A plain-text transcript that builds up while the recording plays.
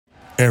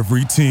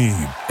Every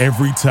team,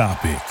 every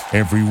topic,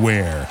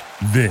 everywhere.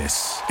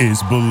 This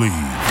is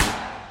BLEAV.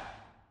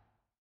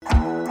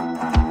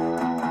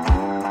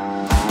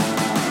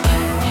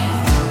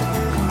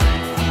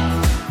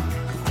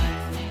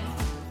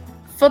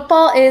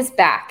 Football is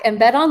back, and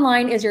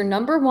BetOnline is your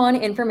number one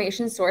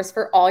information source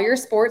for all your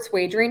sports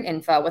wagering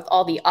info with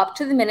all the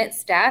up-to-the-minute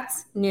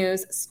stats,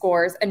 news,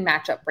 scores, and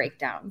matchup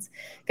breakdowns.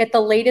 Get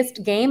the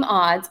latest game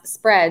odds,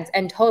 spreads,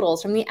 and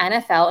totals from the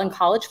NFL and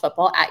college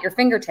football at your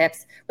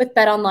fingertips with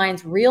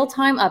BetOnline's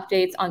real-time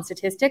updates on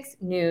statistics,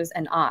 news,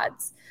 and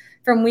odds.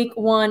 From week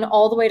 1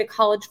 all the way to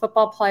college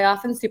football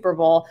playoff and Super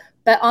Bowl,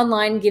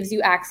 BetOnline gives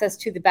you access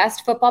to the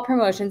best football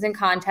promotions and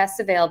contests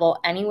available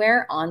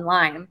anywhere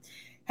online.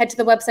 Head to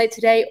the website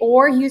today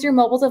or use your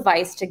mobile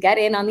device to get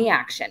in on the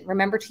action.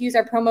 Remember to use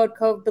our promo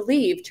code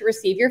BLEAV to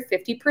receive your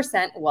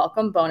 50%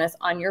 welcome bonus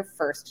on your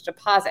first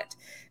deposit.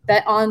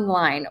 Bet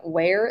online,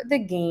 where the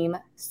game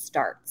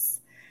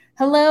starts.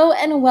 Hello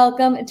and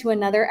welcome to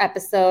another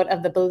episode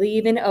of the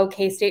Believe in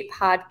OK State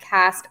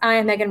podcast. I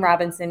am Megan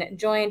Robinson,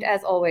 joined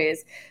as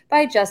always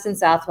by Justin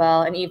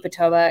Southwell and Eve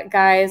Patoba.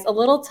 Guys, a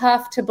little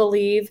tough to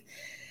believe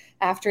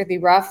after the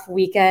rough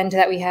weekend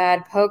that we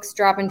had. Pokes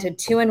dropping to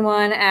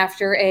 2-1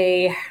 after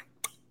a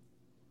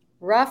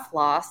rough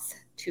loss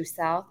to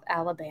South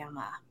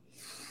Alabama.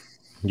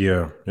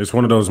 Yeah, it's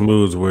one of those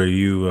moods where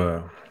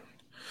you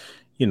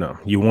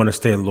want to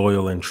stay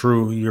loyal and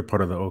true. You're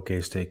part of the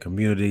OK State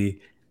community.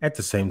 At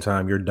the same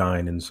time, you're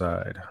dying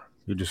inside.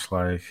 You're just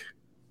like,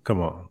 come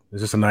on,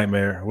 is this a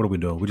nightmare? What are we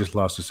doing? We just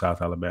lost to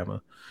South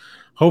Alabama.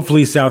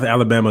 Hopefully South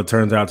Alabama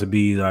turns out to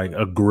be like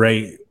a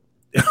great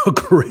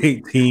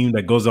team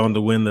that goes on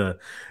to win the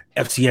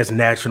FCS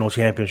national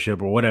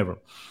championship or whatever.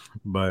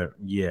 But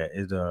yeah,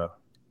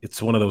 it's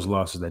one of those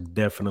losses that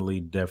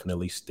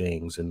definitely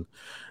stings. And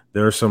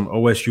there are some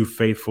OSU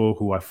faithful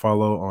who I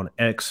follow on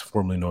X,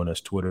 formerly known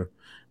as Twitter,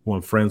 who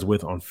I'm friends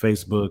with on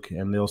Facebook,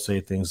 and they'll say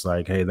things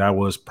like, hey, that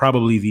was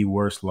probably the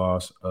worst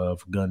loss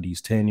of Gundy's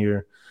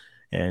tenure.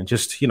 And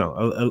just, a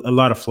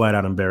lot of flat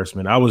out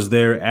embarrassment. I was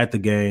there at the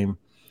game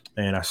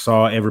and I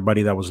saw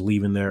everybody that was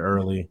leaving there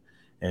early.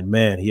 And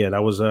man, yeah,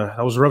 that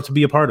was rough to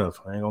be a part of.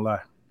 I ain't gonna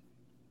lie.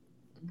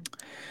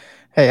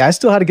 Hey, I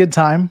still had a good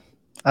time.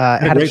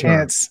 Had a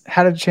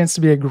chance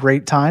to be a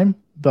great time,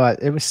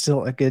 but it was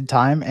still a good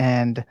time.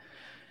 And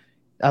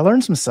I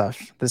learned some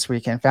stuff this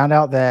weekend. Found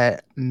out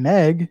that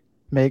Meg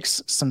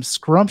makes some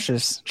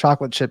scrumptious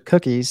chocolate chip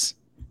cookies,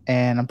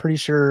 and I'm pretty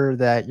sure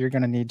that you're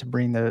gonna need to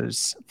bring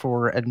those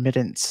for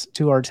admittance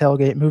to our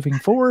tailgate moving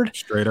forward.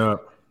 Straight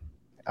up.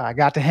 I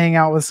got to hang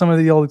out with some of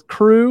the old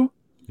crew.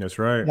 That's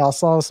right. Y'all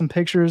saw some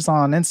pictures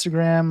on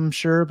Instagram, I'm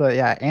sure. But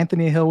yeah,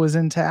 Anthony Hill was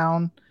in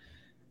town.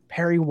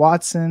 Perry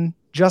Watson,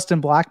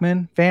 Justin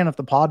Blackman, fan of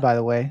the pod, by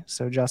the way.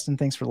 So Justin,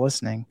 thanks for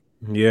listening.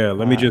 Yeah,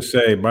 let me just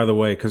say, by the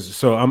way,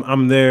 because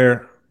I'm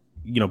there,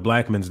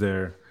 Blackman's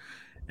there,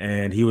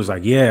 and he was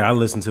like, yeah, I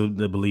listened to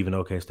the Believe in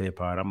OK State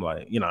pod. I'm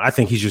like, I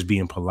think he's just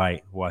being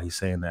polite while he's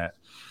saying that.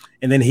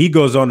 And then he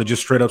goes on to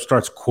just straight up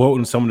starts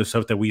quoting some of the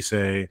stuff that we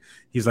say.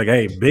 He's like,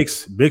 hey,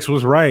 Bix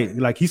was right.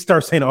 Like, he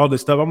starts saying all this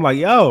stuff. I'm like,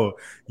 yo,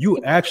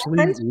 you actually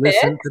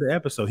listened to the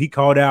episode. He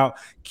called out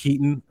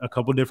Keaton a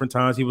couple different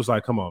times. He was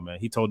like, come on, man.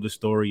 He told this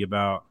story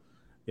about,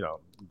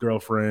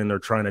 girlfriend or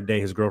trying to date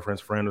his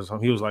girlfriend's friend or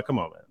something. He was like, come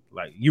on, man.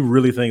 Like, you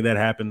really think that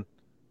happened?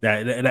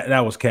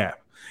 That was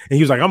cap. And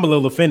he was like, I'm a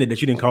little offended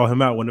that you didn't call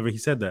him out whenever he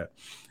said that.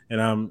 And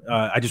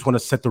I just want to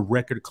set the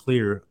record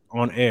clear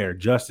on air.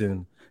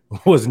 Justin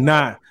was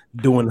not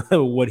doing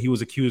what he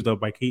was accused of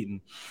by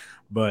Keaton.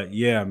 But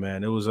yeah,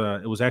 man, it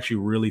was actually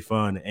really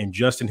fun. And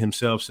Justin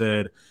himself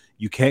said,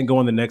 you can't go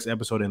on the next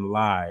episode and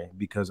lie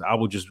because I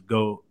will just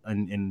go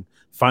and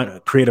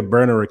create a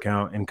burner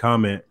account and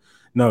comment.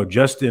 No,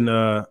 Justin,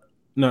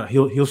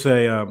 he'll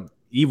say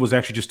Eve was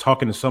actually just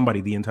talking to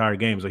somebody the entire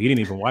game. So he didn't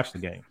even watch the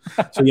game.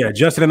 So yeah,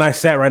 Justin and I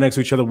sat right next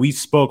to each other. We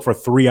spoke for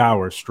 3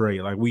 hours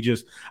straight. Like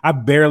I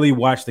barely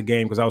watched the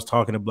game because I was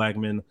talking to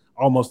Blackman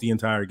almost the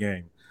entire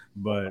game.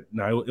 But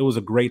no, it was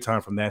a great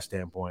time from that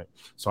standpoint.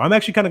 So I'm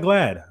actually kind of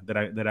glad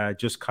that I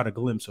just caught a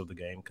glimpse of the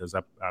game because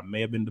I may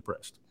have been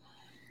depressed.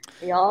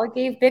 We all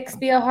gave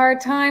Bixby a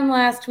hard time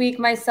last week,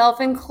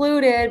 myself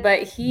included,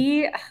 but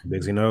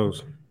Bixby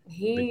knows.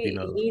 He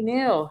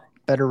knew.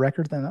 Better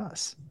record than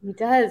us. He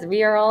does.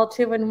 We are all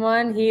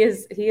 2-1. He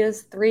is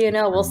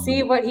 3-0. We'll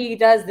see what he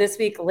does this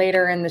week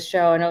later in the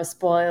show. No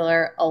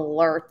spoiler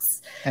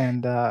alerts.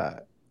 And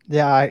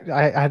yeah,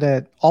 I had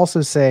to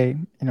also say,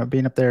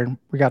 being up there,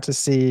 we got to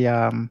see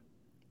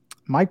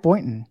Mike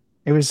Boynton.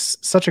 It was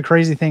such a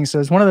crazy thing. So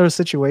it's one of those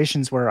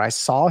situations where I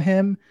saw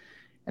him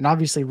and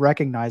obviously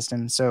recognized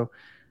him. So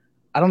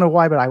I don't know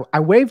why, but I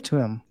waved to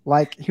him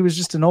like he was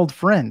just an old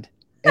friend.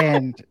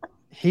 And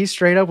he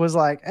straight up was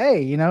like,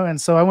 hey,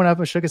 and so I went up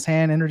and shook his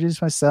hand,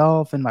 introduced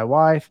myself and my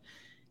wife.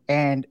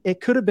 And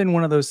it could have been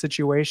one of those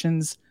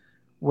situations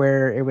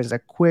where it was a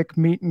quick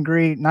meet and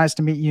greet, nice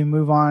to meet you,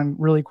 move on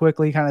really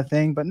quickly kind of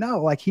thing. But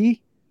no, like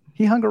he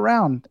hung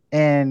around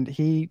and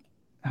he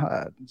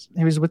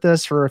was with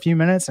us for a few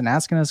minutes and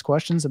asking us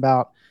questions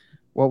about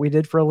what we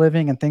did for a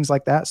living and things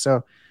like that.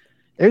 So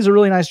it was a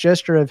really nice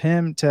gesture of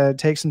him to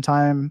take some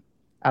time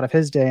out of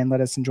his day and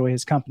let us enjoy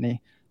his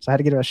company. So I had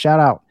to give a shout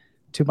out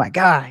to my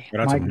guy,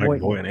 Mike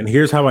Boynton. And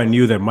here's how I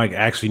knew that Mike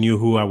actually knew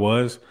who I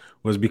was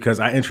because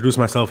I introduced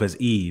myself as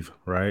Eve,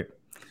 right?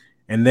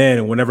 And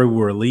then whenever we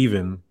were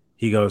leaving,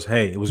 he goes,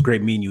 "Hey, it was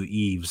great meeting you,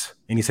 Eves."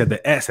 And he said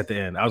the S at the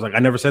end. I was like, I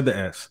never said the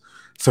S.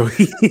 So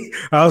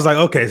I was like,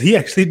 okay, he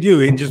actually knew.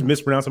 He just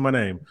mispronouncing my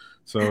name.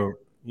 So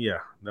yeah,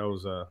 that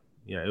was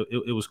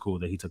it was cool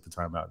that he took the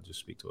time out and just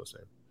speak to us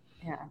there.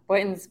 Yeah,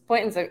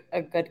 Boynton's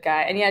a good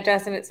guy. And yeah,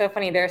 Justin, it's so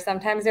funny. There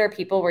are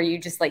people where you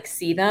just like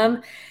see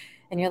them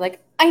and you're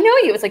like, I know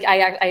you. It's like,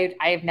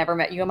 I've never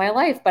met you in my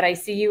life, but I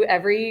see you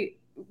every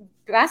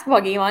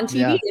basketball game on TV.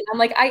 Yeah. And I'm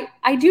like,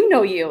 I do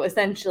know you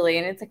essentially.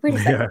 And it's like, wait a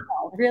second.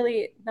 No,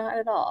 really, not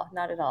at all.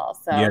 Not at all.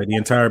 So yeah, the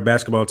entire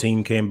basketball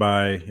team came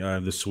by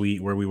the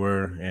suite where we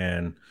were,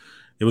 and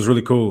it was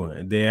really cool.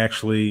 They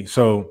actually,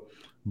 so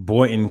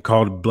Boynton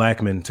called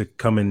Blackman to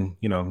come and,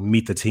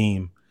 meet the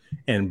team.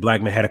 And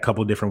Blackman had a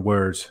couple different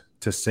words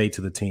to say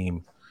to the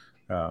team,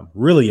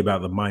 really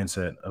about the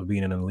mindset of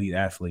being an elite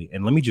athlete.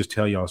 And let me just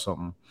tell y'all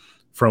something.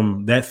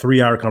 From that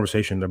 3-hour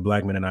conversation that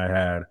Blackman and I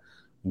had,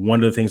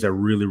 one of the things that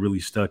really, really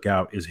stuck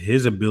out is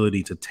his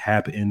ability to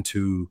tap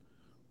into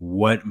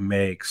what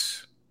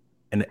makes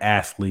an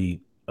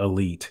athlete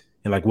elite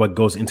and like what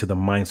goes into the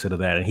mindset of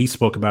that. And he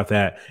spoke about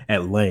that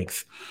at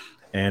length.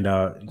 And,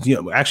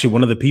 actually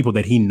one of the people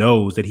that he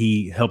knows that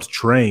he helps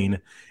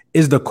train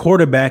is the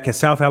quarterback at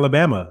South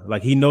Alabama.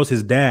 Like he knows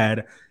his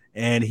dad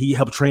and he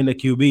helped train the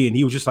QB. And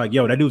he was just like,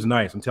 yo, that dude's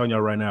nice. I'm telling y'all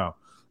right now.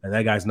 And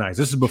that guy's nice.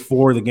 This is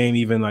before the game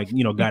even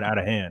got out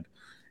of hand.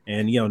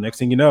 And, next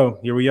thing you know,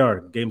 here we are.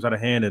 Game's out of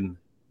hand and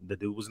the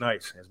dude was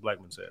nice, as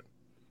Blackman said.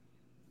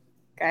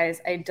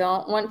 Guys, I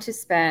don't want to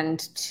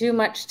spend too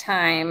much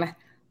time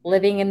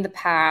living in the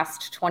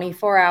past,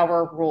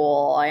 24-hour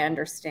rule. I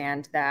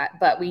understand that.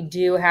 But we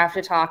do have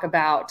to talk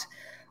about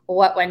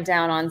what went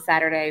down on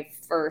Saturday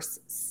versus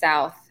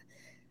South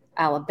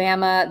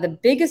Alabama. The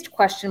biggest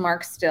question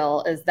mark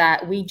still is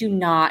that we do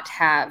not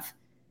have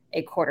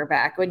a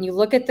quarterback. When you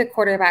look at the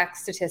quarterback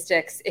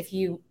statistics, if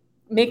you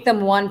make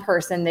them one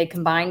person, they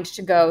combined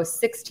to go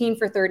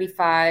 16 of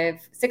 35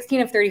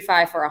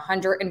 for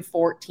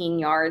 114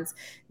 yards.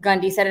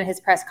 Gundy said in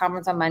his press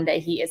conference on Monday,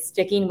 he is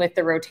sticking with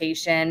the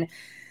rotation.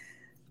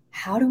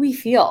 How do we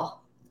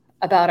feel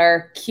about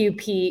our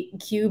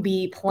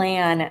QB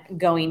plan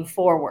going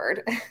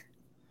forward?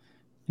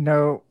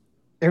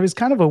 It was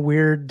kind of a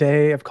weird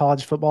day of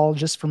college football,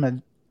 just from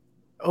an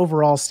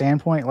overall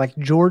standpoint. Like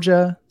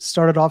Georgia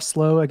started off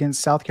slow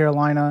against South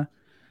Carolina.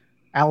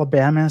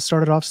 Alabama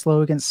started off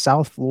slow against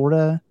South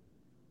Florida.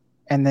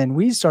 And then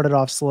we started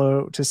off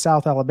slow to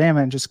South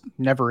Alabama and just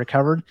never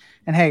recovered.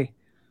 And hey,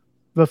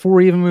 before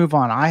we even move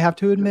on, I have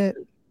to admit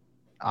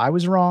I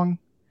was wrong.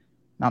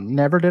 Now,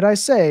 never did I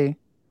say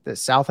that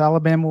South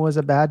Alabama was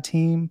a bad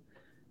team.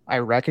 I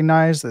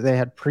recognize that they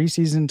had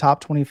preseason top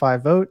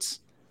 25 votes.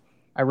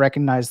 I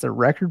recognize the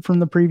record from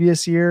the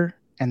previous year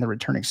and the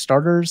returning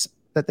starters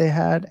that they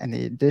had and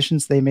the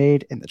additions they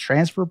made in the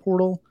transfer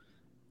portal.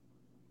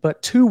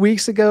 But 2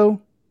 weeks ago,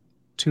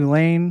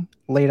 Tulane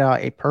laid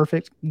out a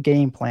perfect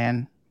game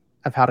plan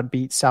of how to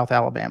beat South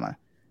Alabama.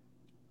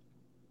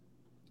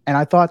 And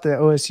I thought that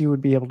OSU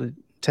would be able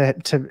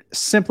to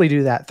simply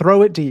do that,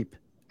 throw it deep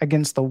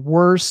against the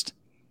worst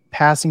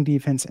passing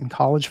defense in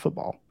college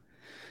football.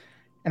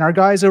 And our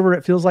guys over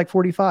at Feels Like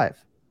 45,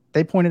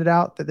 they pointed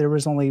out that there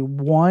was only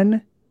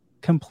one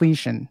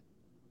completion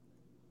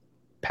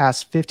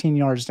past 15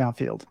 yards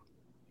downfield.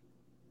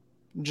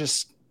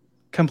 Just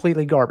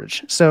completely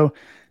garbage. So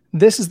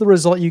this is the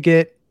result you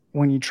get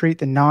when you treat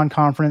the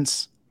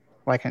non-conference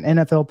like an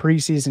NFL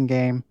preseason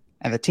game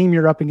and the team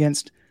you're up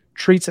against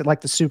treats it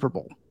like the Super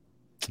Bowl.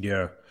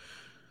 Yeah.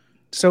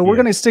 So we're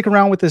going to stick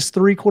around with this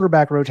 3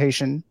 quarterback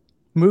rotation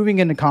moving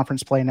into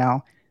conference play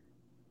now.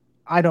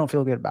 I don't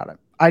feel good about it.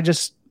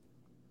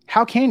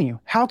 How can you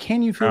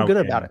feel good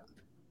about it?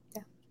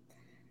 Yeah.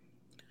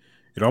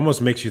 It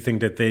almost makes you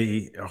think that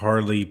they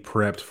hardly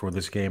prepped for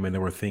this game and they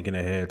were thinking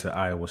ahead to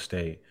Iowa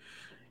State.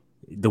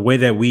 The way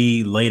that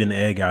we laid an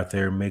egg out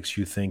there makes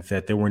you think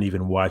that they weren't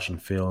even watching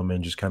film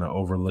and just kind of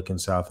overlooking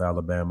South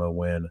Alabama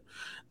when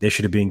they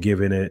should have been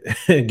giving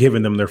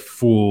them their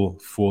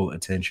full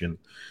attention.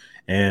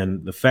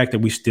 And the fact that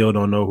we still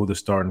don't know who the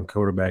starting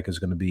quarterback is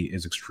going to be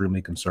is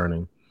extremely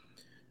concerning.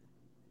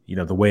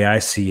 The way I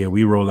see it,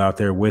 we roll out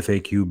there with a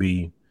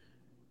QB.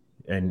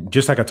 And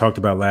just like I talked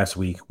about last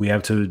week, we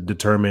have to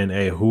determine,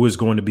 who is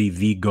going to be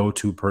the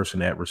go-to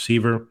person at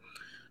receiver,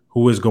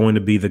 who is going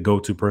to be the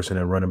go-to person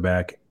at running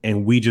back.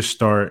 And we just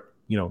start,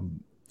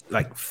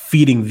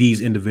 feeding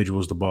these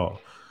individuals the ball.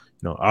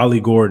 Ollie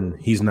Gordon,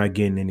 he's not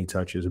getting any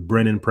touches.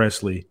 Brennan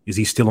Presley, is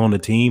he still on the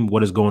team?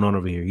 What is going on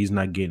over here? He's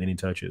not getting any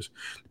touches.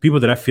 The people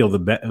that I feel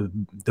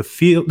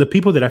the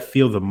people that I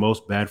feel the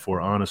most bad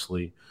for,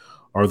 honestly,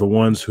 are the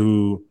ones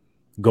who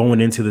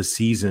going into the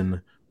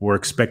season were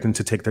expecting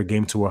to take their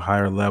game to a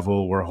higher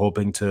level, were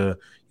hoping to,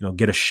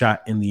 get a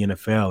shot in the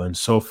NFL. And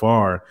so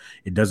far,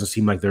 it doesn't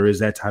seem like there is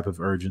that type of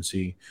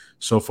urgency.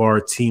 So far,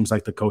 it seems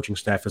like the coaching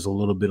staff is a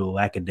little bit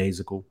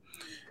lackadaisical.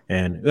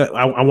 And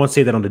I won't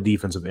say that on the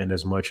defensive end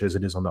as much as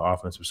it is on the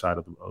offensive side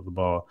of the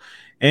ball.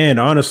 And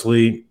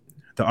honestly,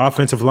 the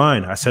offensive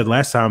line, I said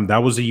last time,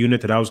 that was the unit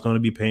that I was going to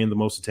be paying the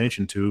most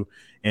attention to.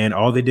 And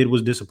all they did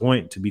was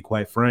disappoint, to be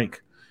quite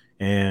frank.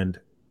 And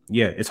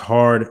yeah, it's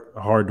hard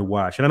to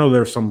watch. And I know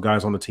there are some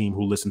guys on the team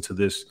who listen to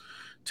this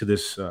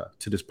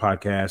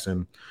podcast,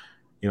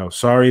 and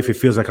sorry if it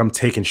feels like I'm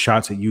taking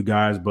shots at you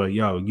guys, but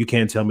you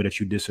can't tell me that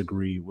you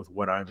disagree with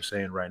what I'm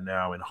saying right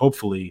now. And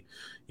hopefully,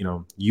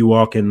 you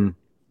all can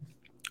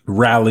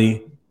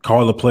rally,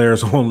 call a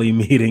players only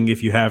meeting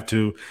if you have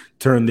to,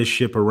 turn this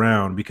ship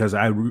around, because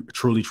I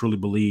truly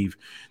believe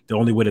the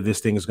only way that this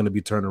thing is going to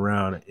be turned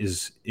around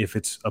is if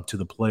it's up to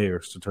the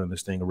players to turn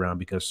this thing around,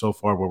 because so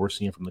far what we're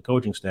seeing from the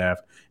coaching staff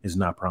is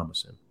not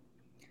promising.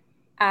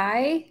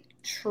 I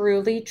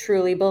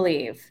truly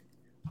believe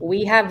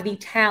we have the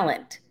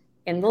talent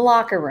in the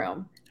locker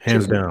room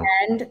hands to down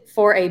contend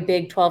for a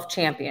Big 12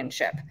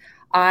 championship.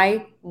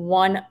 Except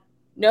for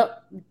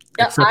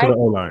the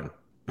O-line.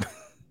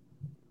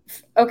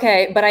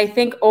 Okay, but I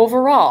think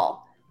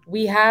overall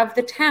we have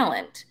the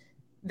talent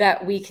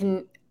that we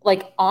can,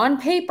 like, on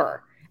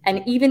paper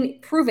and even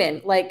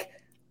proven, like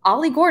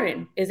Ollie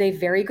Gordon is a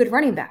very good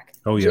running back.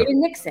 Oh, yeah.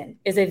 Jaden Nixon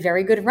is a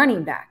very good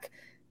running back.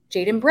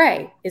 Jaden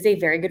Bray is a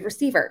very good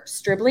receiver.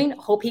 Stribling,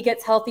 hope he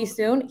gets healthy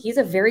soon. He's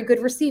a very good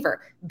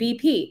receiver.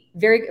 BP,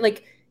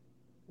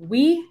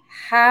 we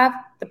have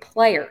the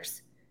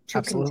players to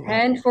Absolutely.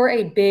 contend for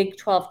a Big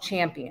 12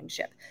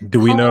 championship. Do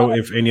we know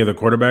if any of the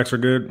quarterbacks are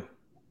good?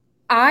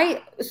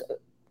 I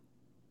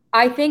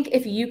think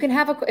if you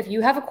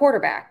have a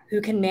quarterback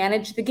who can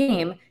manage the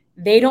game,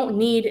 they don't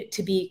need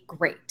to be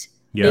great.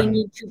 Yeah. They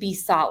need to be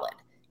solid.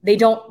 They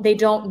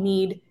don't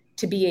need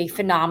to be a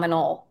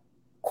phenomenal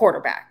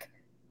quarterback.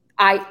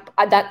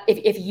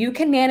 If you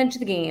can manage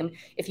the game,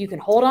 if you can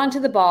hold on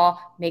to the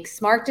ball, make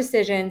smart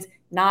decisions,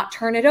 not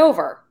turn it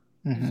over,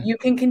 you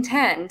can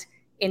contend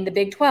in the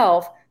Big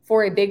 12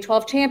 for a Big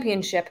 12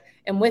 championship.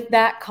 And with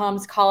that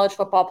comes college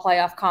football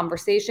playoff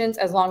conversations,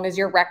 as long as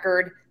your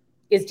record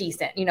is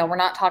decent. We're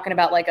not talking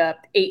about like a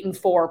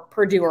 8-4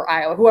 Purdue or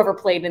Iowa, whoever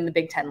played in the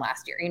Big 10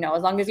 last year.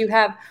 As long as you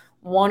have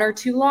 1 or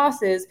 2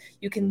 losses,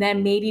 you can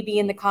then maybe be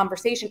in the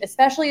conversation,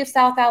 especially if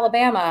South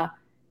Alabama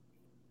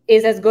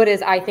is as good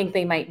as I think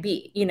they might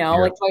be. Do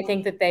I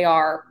think that they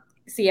are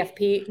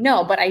CFP?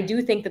 No, but I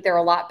do think that they're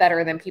a lot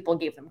better than people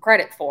gave them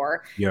credit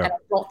for. Yeah. And I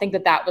don't think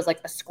that was like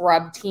a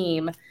scrub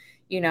team,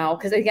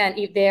 because again,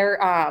 they're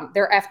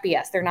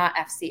FBS, they're not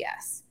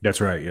FCS.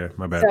 That's right. Yeah,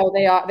 my bad. So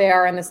they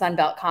are in the Sun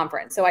Belt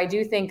Conference. So I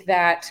do think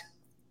that,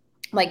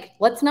 like,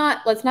 let's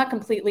not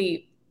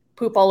completely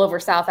poop all over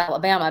South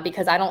Alabama,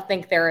 because I don't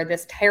think they're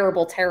this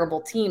terrible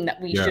team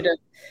that we should have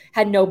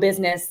had no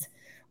business.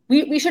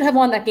 We should have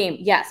won that game,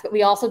 yes, but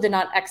we also did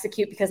not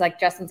execute because, like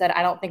Justin said,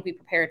 I don't think we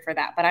prepared for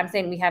that. But I'm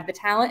saying we have the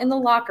talent in the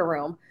locker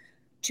room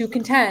to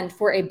contend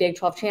for a Big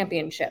 12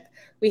 championship.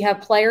 We have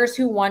players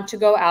who want to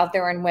go out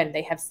there and win.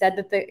 They have said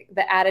that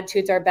the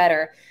attitudes are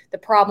better. The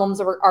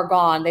problems are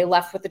gone. They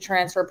left with the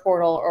transfer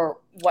portal or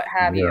what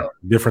have you.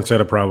 Different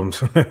set of problems.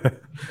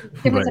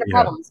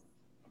 Problems.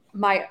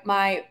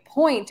 My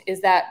point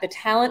is that the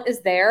talent is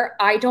there.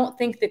 I don't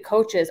think the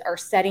coaches are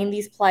setting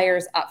these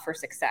players up for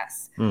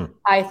success.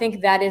 I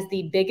think that is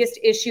the biggest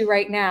issue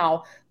right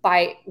now.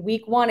 By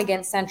week 1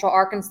 against Central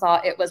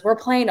Arkansas, we're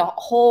playing a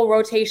whole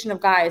rotation of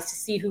guys to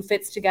see who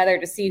fits together,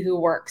 to see who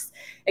works.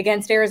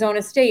 Against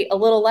Arizona State, a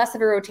little less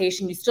of a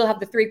rotation. You still have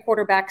the 3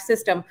 quarterback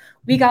system.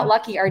 We got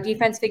lucky. Our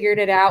defense figured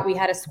it out. We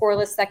had a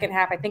scoreless second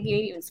half. I think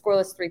even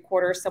scoreless 3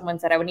 quarters. Someone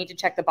said I would need to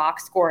check the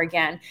box score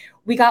again.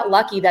 We got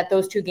lucky that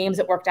those 2 games,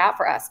 it worked out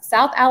for us.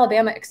 South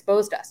Alabama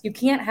exposed us. You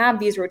can't have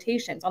these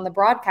rotations. On the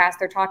broadcast,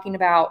 they're talking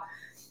about,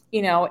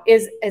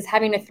 is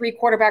having a 3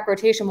 quarterback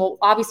rotation. Well,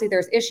 obviously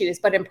there's issues,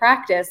 but in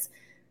practice,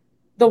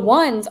 the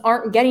ones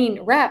aren't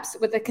getting reps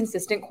with a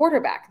consistent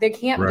quarterback. They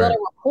can't build a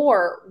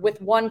rapport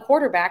with one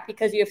quarterback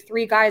because you have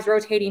 3 guys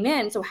rotating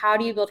in. So how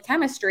do you build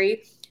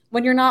chemistry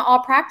when you're not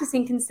all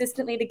practicing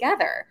consistently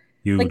together?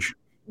 Huge. Like,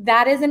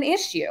 that is an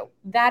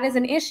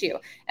issue.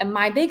 And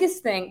my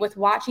biggest thing with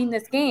watching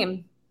this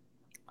game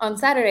on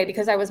Saturday,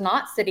 because I was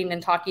not sitting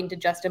and talking to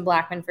Justin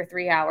Blackman for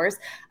 3 hours,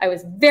 I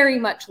was very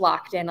much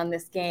locked in on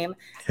this game.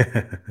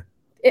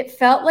 It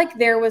felt like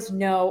there was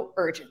no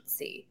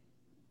urgency.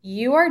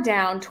 You are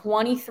down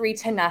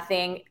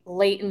 23-0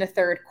 late in the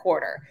 3rd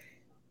quarter.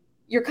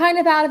 You're kind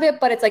of out of it,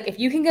 but it's like if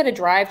you can get a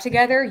drive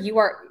together, you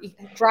are like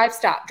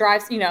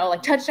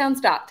touchdown,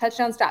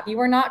 stop. You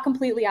are not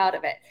completely out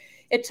of it.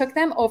 It took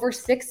them over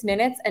 6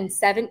 minutes and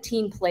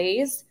 17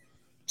 plays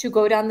to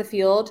go down the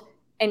field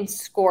and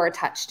score a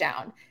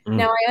touchdown.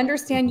 Now, I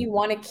understand you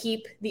want to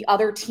keep the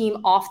other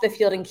team off the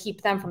field and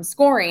keep them from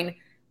scoring,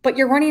 but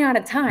you're running out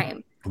of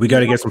time. We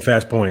got to get some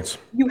fast points.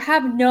 You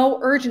have no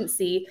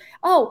urgency.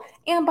 Oh,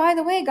 and by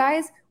the way,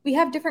 guys, we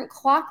have different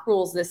clock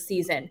rules this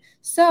season.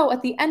 So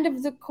at the end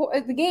of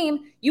the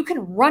game, you can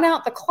run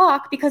out the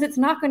clock because it's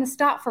not going to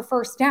stop for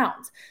first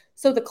downs.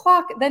 So the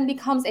clock then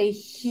becomes a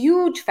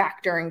huge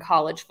factor in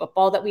college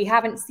football that we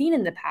haven't seen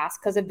in the past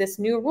because of this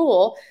new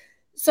rule.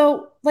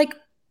 So, like,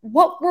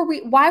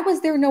 why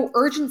was there no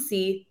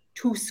urgency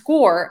to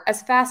score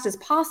as fast as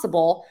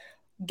possible?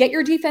 Get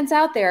your defense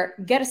out there,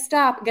 get a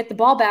stop, get the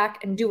ball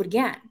back, and do it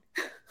again.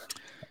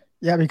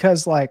 Yeah,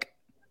 because like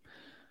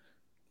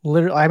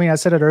literally, I mean, I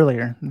said it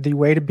earlier, the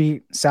way to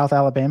beat South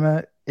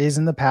Alabama is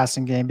in the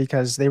passing game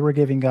because they were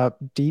giving up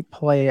deep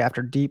play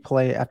after deep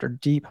play after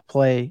deep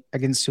play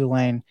against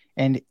Tulane.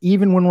 And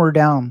even when we're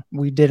down,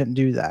 we didn't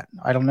do that.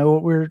 I don't know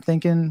what we were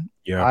thinking.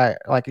 Yeah.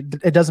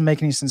 It doesn't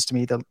make any sense to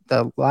me.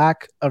 The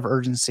lack of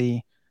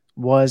urgency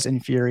was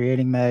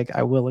infuriating, Meg.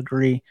 I will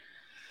agree.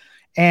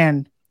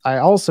 And I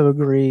also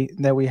agree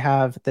that we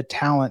have the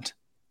talent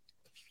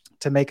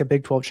to make a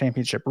Big 12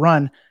 championship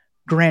run.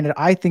 Granted,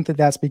 I think that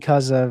that's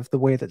because of the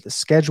way that the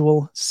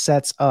schedule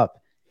sets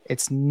up.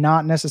 It's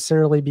not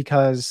necessarily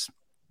because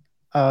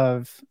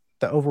of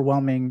the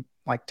overwhelming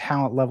like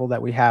talent level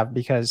that we have,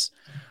 because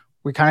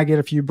we kind of get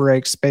a few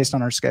breaks based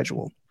on our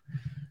schedule.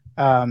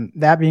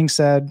 That being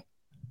said,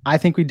 I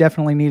think we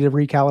definitely need to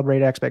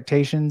recalibrate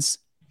expectations.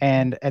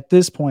 And at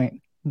this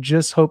point,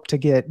 just hope to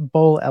get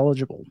bowl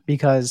eligible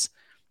because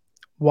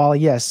while,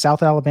 yes,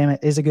 South Alabama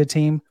is a good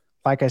team,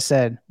 like I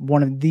said,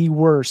 one of the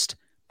worst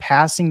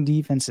passing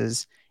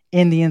defenses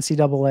in the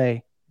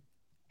NCAA,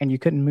 and you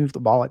couldn't move the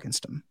ball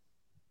against them.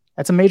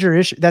 That's a major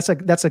issue. That's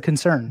a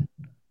concern.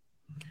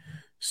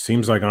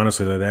 Seems like,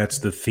 honestly, that's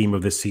the theme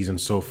of this season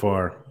so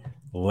far.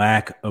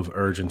 Lack of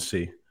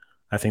urgency.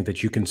 I think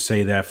that you can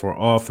say that for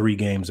all 3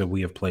 games that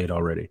we have played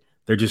already.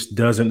 There just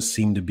doesn't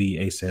seem to be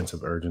a sense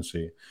of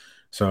urgency.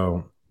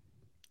 So,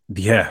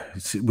 yeah,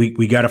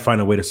 we got to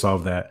find a way to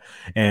solve that.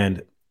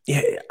 And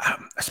yeah,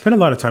 I spent a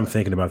lot of time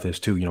thinking about this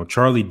too. You know,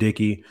 Charlie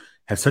Dickey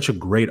had such a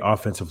great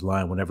offensive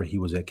line whenever he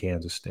was at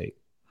Kansas State.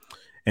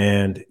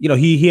 And, you know,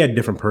 he had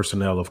different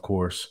personnel, of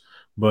course,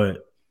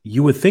 but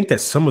you would think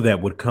that some of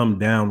that would come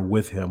down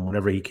with him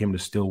whenever he came to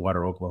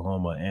Stillwater,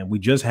 Oklahoma. And we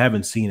just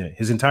haven't seen it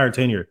his entire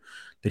tenure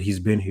that he's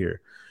been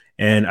here.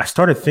 And I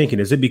started thinking,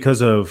 is it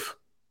because of,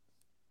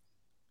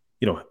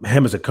 you know,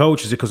 him as a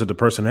coach? Is it because of the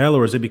personnel,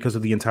 or is it because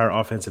of the entire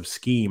offensive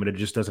scheme? And it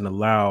just doesn't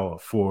allow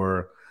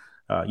for,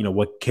 you know,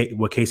 what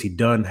Casey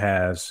Dunn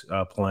has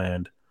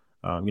planned,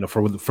 you know,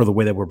 for the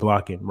way that we're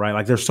blocking, right?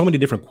 Like there's so many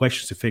different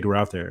questions to figure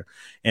out there.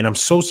 And I'm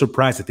so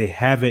surprised that they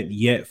haven't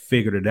yet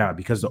figured it out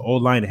because the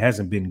O-line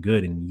hasn't been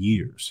good in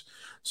years.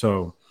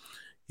 So,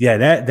 yeah,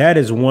 that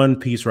is one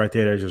piece right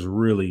there that's just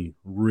really,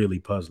 really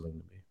puzzling to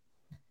me.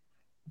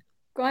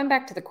 Going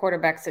back to the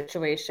quarterback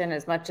situation,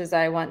 as much as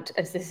I want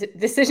a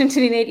decision to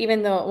be made,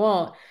 even though it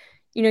won't,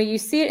 you know, you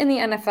see it in the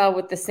NFL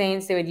with the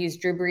Saints. They would use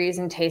Drew Brees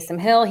and Taysom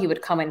Hill. He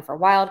would come in for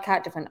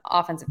Wildcat, different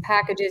offensive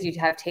packages. You'd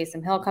have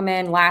Taysom Hill come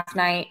in last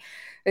night.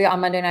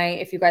 On Monday night,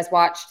 if you guys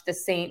watched the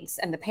Saints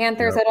and the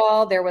Panthers at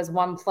all, there was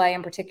one play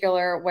in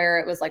particular where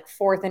it was like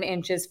 4th and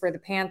inches for the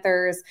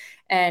Panthers,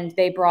 and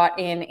they brought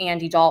in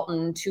Andy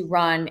Dalton to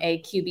run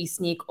a QB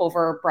sneak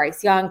over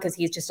Bryce Young because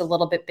he's just a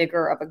little bit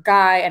bigger of a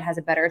guy and has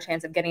a better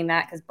chance of getting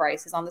that because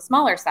Bryce is on the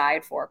smaller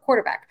side for a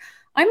quarterback.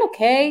 I'm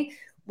okay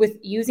with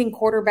using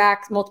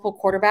multiple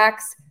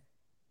quarterbacks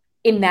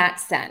in that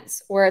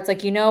sense, where it's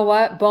like, you know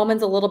what,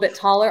 Bowman's a little bit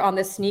taller on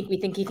this sneak. We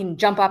think he can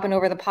jump up and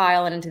over the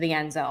pile and into the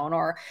end zone.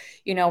 Or,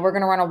 you know, we're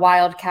going to run a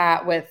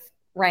wildcat with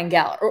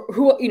Rangel, or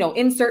who, you know,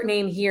 insert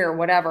name here,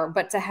 whatever.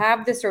 But to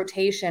have this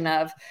rotation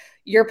of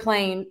you're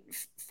playing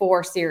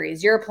 4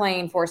 series, you're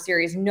playing 4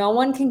 series, no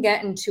one can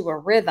get into a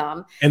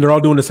rhythm. And they're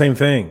all doing the same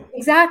thing.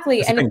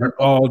 Exactly. And they're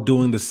all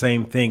doing the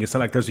same thing. It's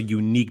not like there's a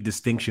unique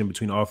distinction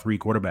between all 3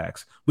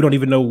 quarterbacks. We don't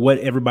even know what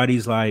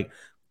everybody's like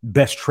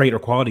best trait or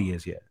quality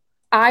is yet.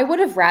 I would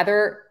have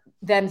rather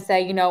them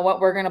say, you know what,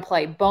 we're going to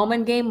play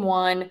Bowman game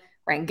 1,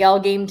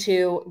 Rangel game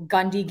 2,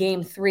 Gundy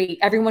game 3.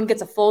 Everyone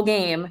gets a full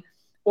game,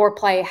 or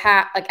play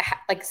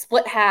like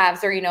split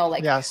halves, or, you know,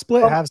 like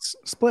split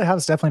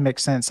halves definitely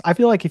makes sense. I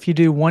feel like if you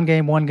do one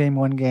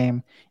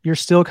game, you're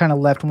still kind of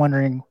left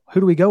wondering,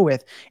 who do we go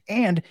with?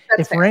 And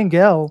if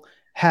Rangel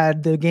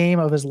had the game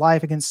of his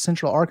life against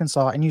Central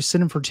Arkansas and you sit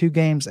him for 2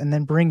 games and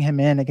then bring him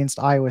in against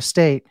Iowa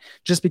State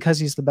just because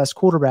he's the best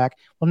quarterback,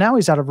 well, now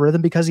he's out of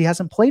rhythm because he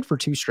hasn't played for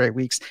 2 straight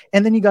weeks.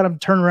 And then you got to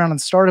turn around and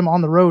start him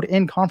on the road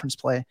in conference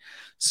play.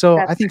 So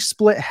I think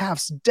split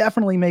halves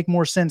definitely make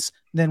more sense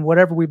than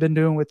whatever we've been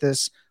doing with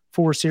this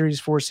 4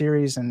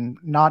 series and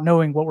not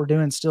knowing what we're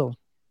doing still.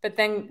 But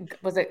then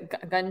was it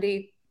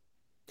Gundy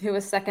who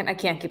was second? I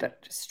can't keep it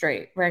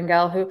straight.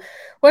 Rangel,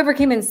 whoever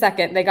came in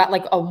second, they got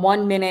like a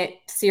 1-minute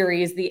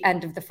series, the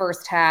end of the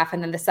first half.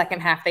 And then the second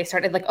half, they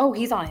started like, oh,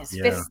 he's on his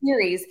 5th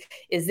series.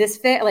 Is this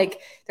fit?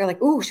 Like, they're like,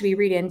 oh, should we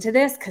read into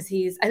this? Cause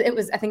I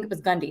think it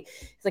was Gundy.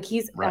 It's like,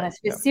 he's on his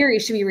 5th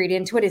series. Should we read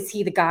into it? Is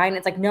he the guy? And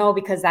it's like, no,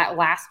 because that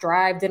last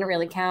drive didn't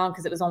really count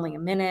because it was only a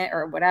minute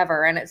or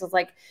whatever. And it's just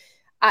like,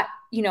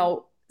 you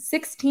know,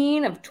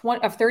 16 of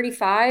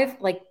 35.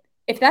 Like,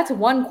 if that's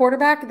one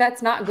quarterback,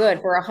 that's not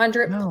good for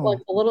 100, like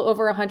a little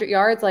over 100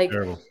 yards. Like,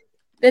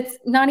 it's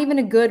not even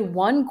a good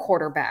one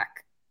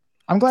quarterback.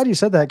 I'm glad you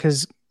said that,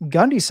 because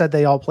Gundy said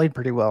they all played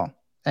pretty well.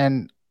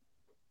 And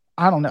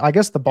I don't know. I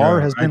guess the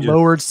bar has been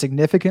lowered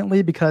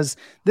significantly, because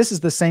this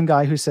is the same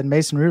guy who said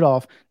Mason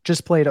Rudolph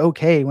just played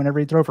okay whenever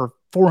he threw for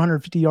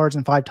 450 yards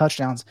and 5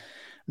 touchdowns.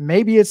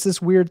 Maybe it's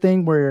this weird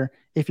thing where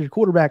if your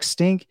quarterbacks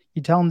stink,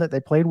 you tell them that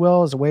they played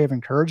well as a way of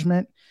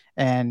encouragement.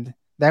 And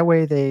that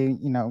way they,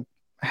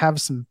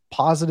 have some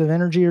positive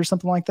energy or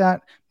something like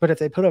that. But if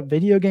they put up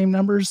video game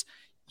numbers,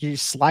 you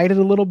slide it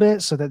a little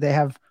bit so that they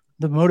have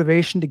the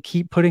motivation to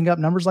keep putting up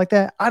numbers like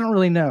that. I don't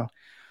really know.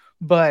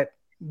 But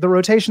the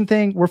rotation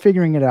thing, we're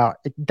figuring it out.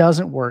 It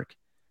doesn't work.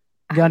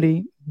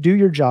 Gundy, do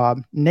your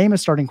job, name a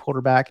starting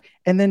quarterback,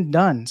 and then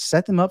done.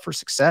 Set them up for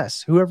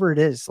success, whoever it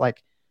is.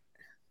 Like,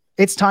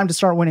 it's time to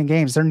start winning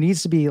games. There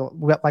needs to be,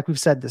 like we've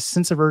said, this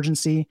sense of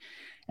urgency.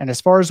 And as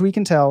far as we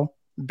can tell,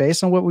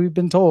 based on what we've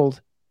been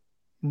told,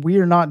 we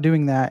are not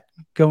doing that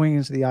going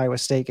into the Iowa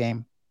State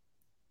game.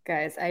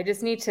 Guys, I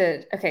just need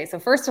to, okay, so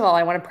first of all,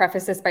 I want to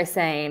preface this by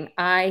saying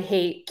I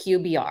hate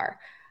QBR.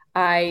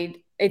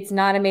 It's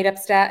not a made up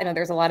stat. I know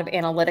there's a lot of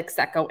analytics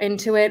that go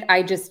into it.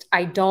 I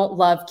don't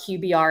love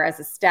QBR as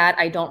a stat.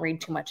 I don't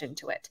read too much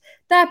into it.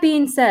 That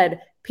being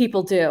said,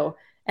 people do.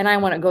 And I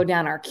want to go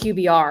down our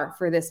QBR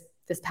for this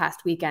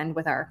past weekend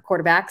with our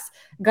quarterbacks.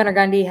 Gunnar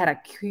Gundy had a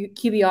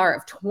QBR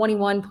of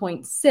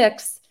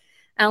 21.6.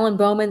 Alan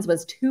Bowman's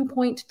was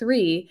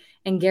 2.3,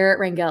 and Garrett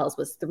Rangel's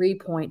was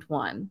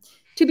 3.1.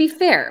 To be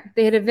fair,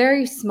 they had a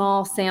very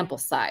small sample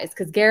size,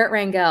 because Garrett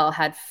Rangel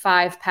had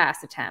 5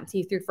 pass attempts.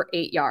 He threw for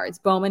 8 yards.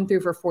 Bowman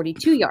threw for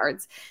 42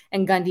 yards,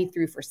 and Gundy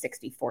threw for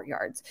 64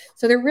 yards.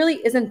 So there really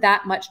isn't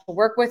that much to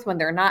work with when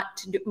they're not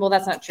well,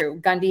 that's not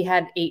true. Gundy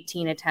had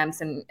 18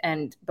 attempts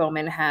and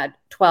Bowman had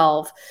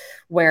 12,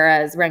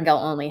 whereas Rangel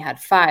only had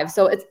 5.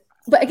 So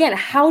but again,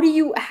 how do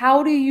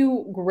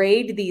you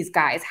grade these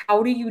guys?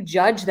 How do you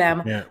judge them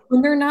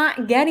when they're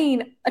not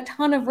getting a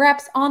ton of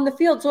reps on the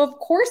field? So of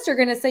course they're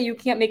going to say you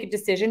can't make a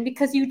decision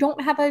because you don't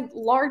have a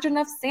large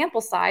enough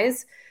sample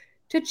size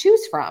to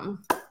choose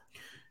from.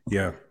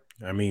 Yeah.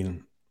 I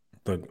mean,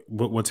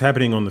 what's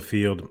happening on the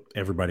field,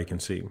 everybody can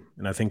see.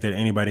 And I think that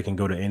anybody can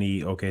go to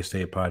any OK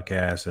State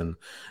podcast and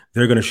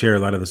they're going to share a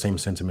lot of the same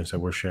sentiments that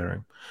we're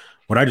sharing.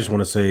 What I just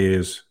want to say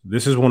is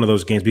this is one of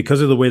those games,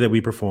 because of the way that we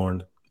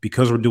performed,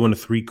 because we're doing a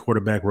 3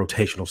 quarterback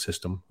rotational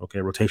system,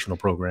 rotational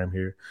program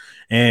here,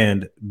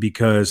 and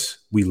because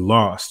we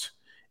lost.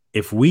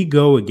 If we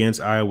go against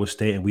Iowa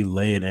State and we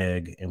lay an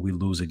egg and we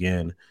lose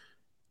again,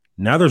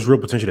 now there's real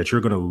potential that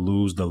you're going to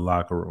lose the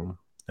locker room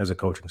as a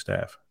coaching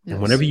staff. Yes.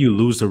 And whenever you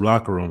lose the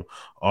locker room,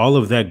 all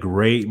of that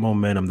great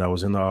momentum that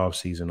was in the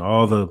offseason,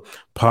 all the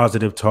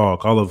positive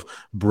talk, all of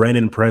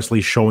Brennan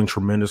Presley showing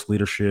tremendous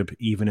leadership,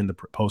 even in the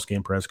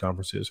post-game press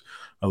conferences,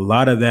 a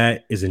lot of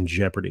that is in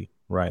jeopardy,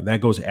 right?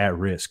 That goes at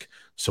risk.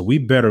 So we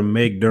better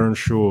make darn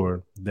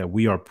sure that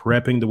we are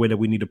prepping the way that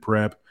we need to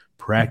prep,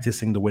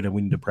 practicing the way that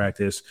we need to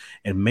practice,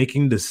 and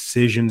making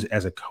decisions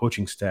as a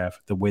coaching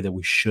staff the way that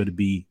we should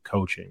be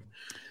coaching,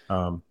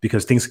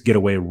 because things get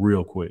away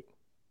real quick.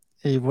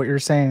 What you're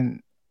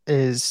saying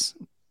is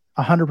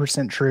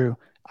 100% true.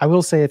 I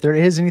will say, if there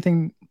is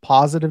anything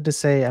positive to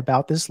say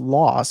about this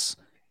loss,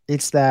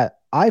 it's that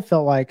I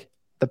felt like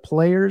the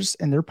players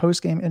in their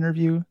post-game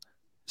interview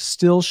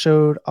still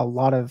showed a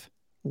lot of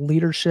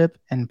leadership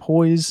and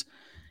poise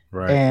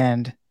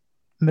and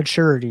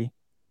maturity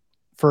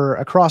for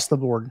across the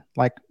board.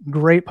 Like,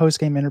 great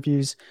post-game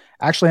interviews.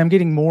 Actually, I'm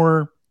getting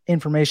more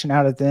information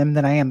out of them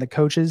than I am the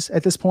coaches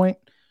at this point,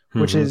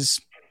 which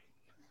is,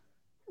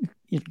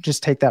 you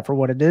just take that for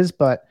what it is,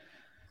 but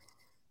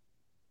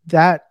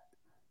that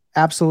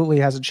absolutely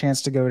has a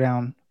chance to go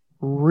down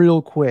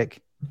real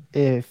quick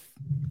if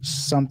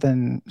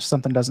something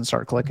doesn't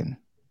start clicking.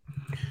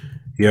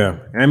 Yeah.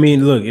 I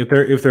mean, look,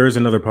 if there is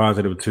another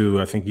positive too,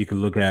 I think you could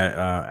look at,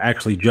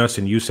 actually,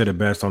 Justin, you said it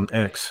best on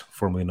X,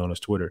 formerly known as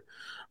Twitter,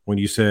 when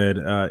you said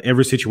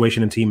every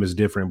situation and team is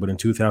different. But in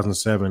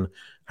 2007,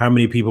 how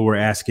many people were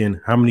asking,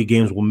 how many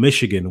games will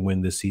Michigan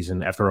win this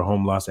season after a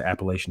home loss at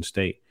Appalachian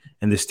State?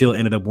 And they still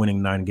ended up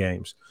winning 9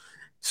 games.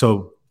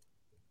 So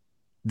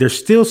there's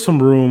still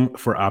some room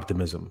for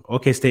optimism.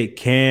 OK State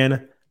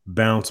can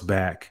bounce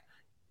back.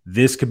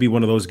 This could be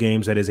one of those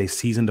games that is a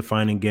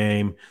season-defining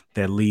game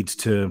that leads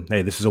to,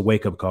 hey, this is a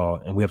wake-up call,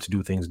 and we have to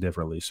do things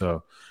differently.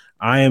 So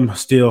I am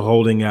still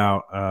holding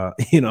out,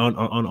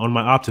 on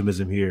my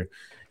optimism here,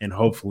 and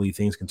hopefully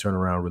things can turn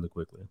around really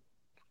quickly.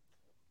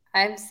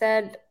 I've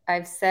said,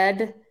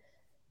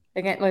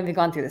 again, when we've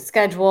gone through the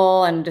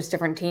schedule and just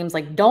different teams,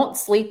 like, don't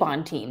sleep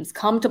on teams.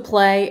 Come to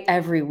play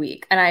every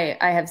week. And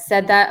I have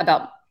said that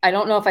about, I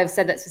don't know if I've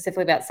said that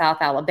specifically about South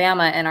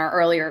Alabama in our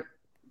earlier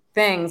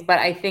things, but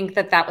I think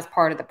that was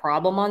part of the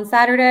problem on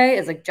Saturday.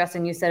 Is like,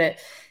 Justin, you said it,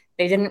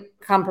 they didn't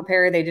come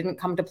prepared. They didn't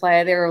come to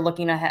play. They were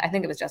looking ahead. I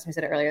think it was Justin who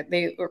said it earlier.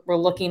 They were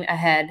looking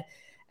ahead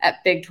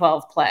at Big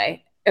 12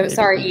 play.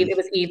 Sorry, Eve. It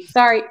was Eve.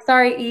 Sorry,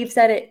 Eve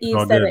said it.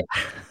 Eve said it.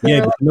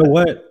 Yeah, you know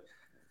what?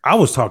 I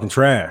was talking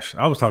trash.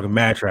 I was talking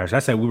mad trash. I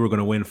said we were going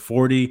to win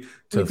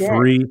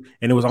 40-3,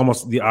 and it was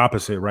almost the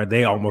opposite, right?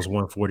 They almost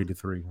won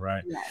 40-3,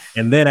 right? Yes.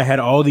 And then I had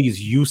all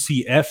these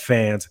UCF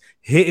fans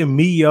hitting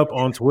me up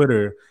on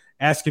Twitter,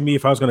 asking me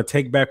if I was going to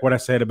take back what I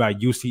said about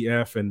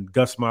UCF and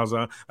Gus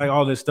Malzahn, like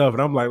all this stuff.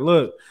 And I'm like,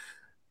 look,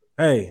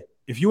 hey,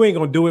 if you ain't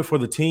going to do it for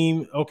the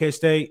team, OK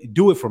State,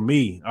 do it for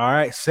me, all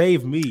right?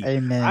 Save me.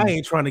 Amen. I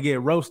ain't trying to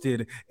get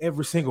roasted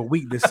every single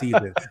week this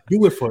season.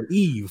 Do it for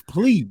Eve,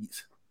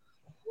 please.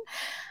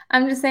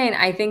 I'm just saying,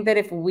 I think that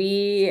if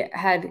we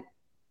had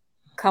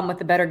come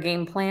with a better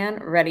game plan,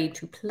 ready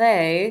to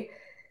play,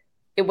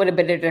 it would have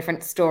been a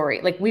different story.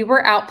 Like, we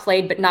were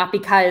outplayed, but not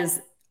because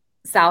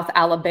South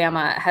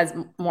Alabama has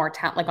more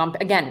talent.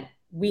 Like, again,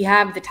 we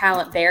have the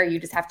talent there. You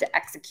just have to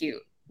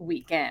execute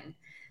week in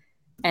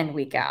and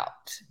week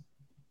out.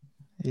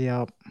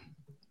 Yep.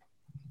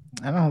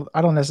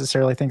 I don't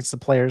necessarily think it's the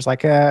players.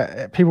 Like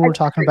people were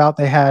talking about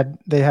they had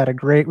a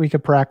great week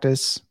of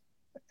practice,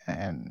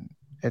 and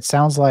it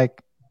sounds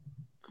like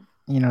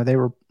they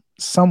were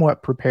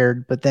somewhat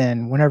prepared, but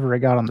then whenever it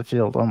got on the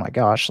field, oh my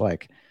gosh,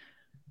 like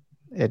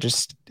it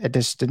just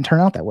didn't turn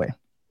out that way.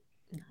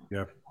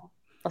 Yeah.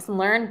 Lesson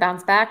learned,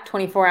 bounce back,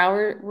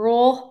 24-hour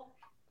rule,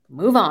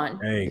 move on.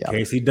 Hey, yep.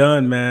 Casey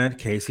Dunn, man.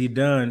 Casey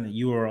Dunn,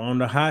 you are on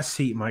the hot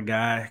seat, my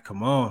guy.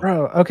 Come on.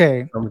 Bro,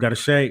 okay. I'm got to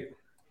shake.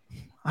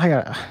 I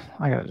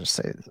gotta just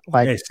say,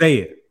 like, hey, say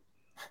it.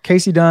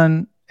 Casey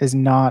Dunn is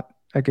not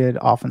a good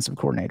offensive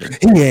coordinator.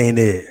 He ain't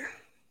it.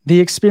 The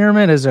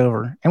experiment is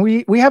over, and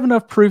we have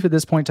enough proof at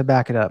this point to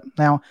back it up.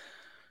 Now,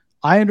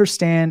 I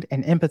understand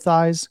and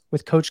empathize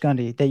with Coach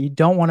Gundy that you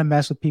don't want to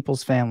mess with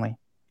people's family.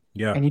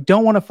 Yeah. And you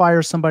don't want to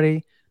fire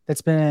somebody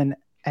that's been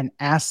an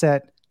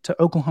asset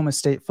to Oklahoma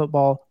State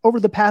football over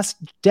the past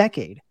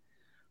decade.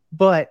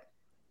 But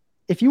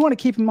if you want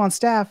to keep him on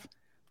staff,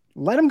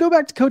 let him go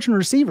back to coaching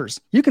receivers.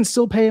 You can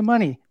still pay him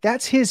money.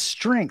 That's his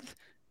strength.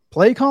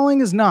 Play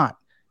calling is not.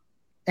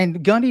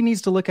 And Gundy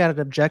needs to look at it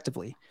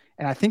objectively.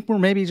 And I think we're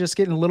maybe just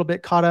getting a little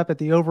bit caught up at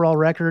the overall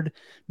record,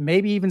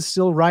 maybe even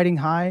still riding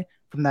high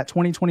from that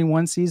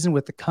 2021 season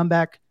with the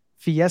comeback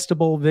Fiesta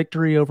Bowl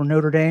victory over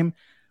Notre Dame.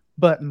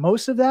 But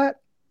most of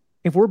that,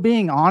 if we're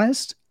being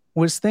honest,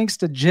 was thanks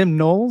to Jim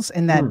Knowles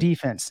and that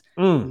defense,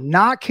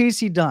 not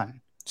Casey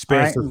Dunn.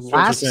 Spencer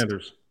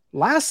Sanders.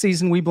 Last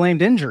season, we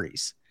blamed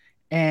injuries.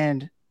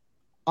 And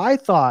I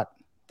thought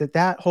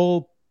that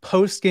whole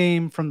post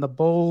game from the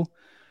bowl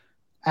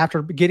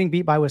after getting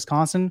beat by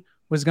Wisconsin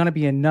was going to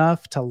be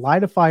enough to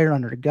light a fire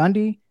under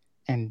Gundy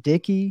and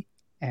Dickey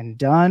and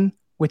Dunn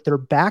with their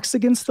backs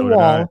against the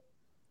wall.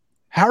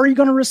 How are you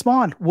going to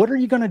respond? What are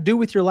you going to do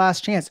with your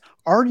last chance?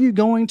 Are you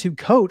going to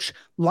coach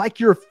like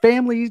your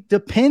family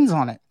depends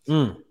on it?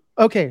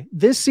 Okay,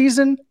 this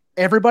season,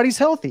 everybody's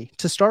healthy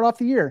to start off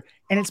the year.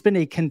 And it's been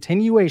a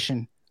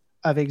continuation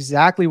of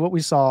exactly what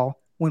we saw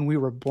when we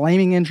were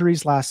blaming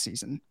injuries last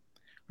season.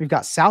 We've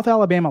got South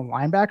Alabama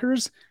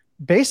linebackers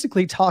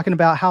basically talking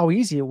about how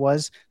easy it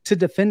was to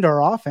defend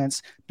our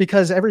offense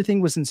because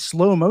everything was in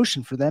slow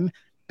motion for them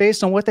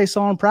based on what they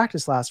saw in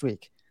practice last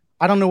week.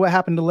 I don't know what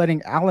happened to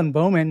letting Alan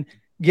Bowman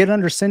get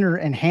under center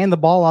and hand the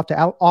ball off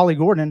to Ollie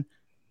Gordon,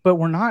 but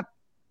we're not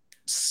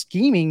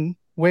scheming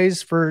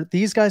ways for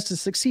these guys to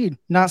succeed,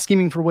 not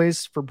scheming for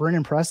ways for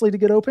Brennan Presley to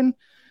get open.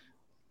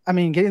 I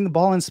mean, getting the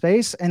ball in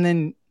space, and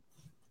then,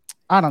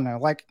 I don't know,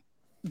 like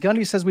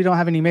Gundy says we don't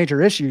have any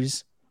major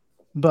issues,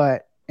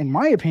 but in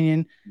my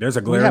opinion, there's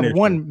a glaring issue.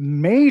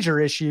 One major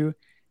issue,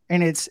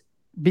 and it's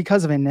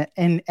because of an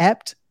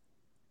inept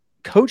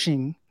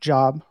coaching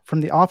job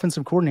from the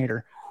offensive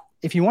coordinator.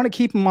 If you want to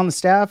keep him on the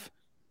staff,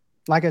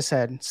 like I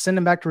said, send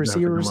him back to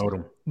receivers.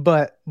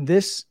 But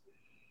this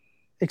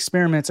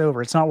experiment's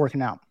over. It's not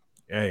working out.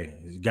 Hey,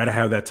 you got to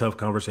have that tough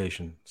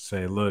conversation.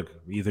 Say, look,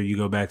 either you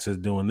go back to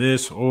doing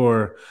this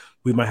or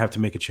we might have to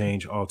make a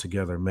change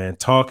altogether, man.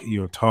 Talk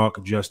your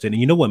talk, Justin. And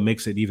you know what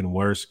makes it even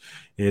worse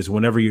is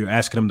whenever you're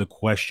asking him the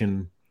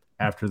question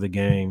after the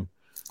game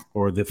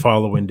or the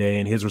following day,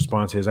 and his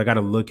response is, I got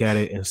to look at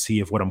it and see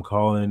if what I'm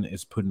calling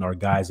is putting our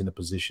guys in a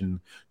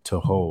position to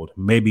hold.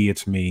 Maybe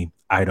it's me.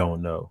 I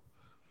don't know.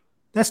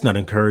 That's not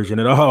encouraging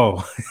at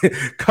all.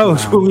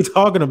 Coach, what are we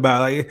talking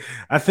about? Like,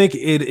 I think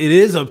it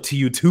is up to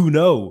you to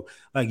know.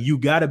 Like, you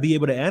got to be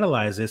able to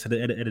analyze this at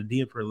a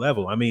deeper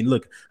level. I mean,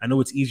 look, I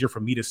know it's easier for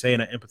me to say,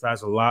 and I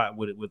empathize a lot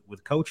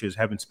with coaches,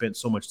 having spent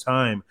so much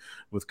time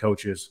with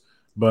coaches.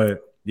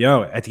 But,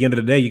 at the end of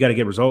the day, you got to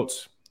get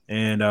results.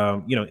 And,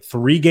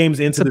 3 games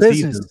into the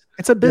season.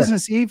 It's a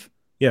business, Eve.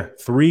 Yeah,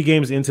 3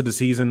 games into the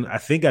season, I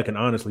think I can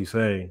honestly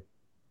say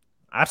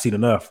I've seen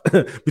enough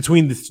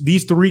between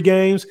these 3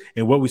 games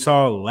and what we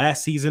saw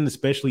last season,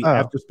 especially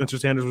after Spencer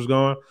Sanders was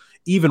gone,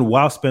 even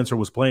while Spencer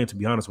was playing, to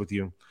be honest with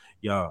you.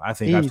 I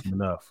think I've seen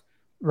enough.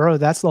 Bro,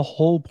 that's the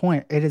whole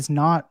point. It is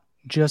not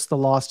just the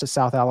loss to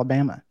South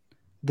Alabama.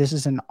 This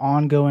is an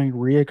ongoing,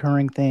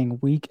 reoccurring thing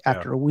week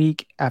after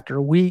week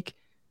after week.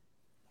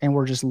 And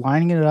we're just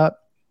lining it up,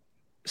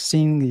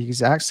 seeing the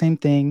exact same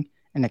thing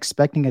and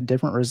expecting a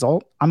different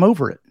result. I'm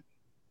over it.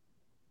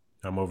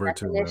 I'm over it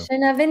too.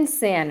 Definition of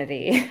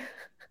insanity.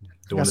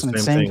 Doing the some same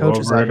insane thing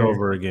coaches over out and here.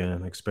 over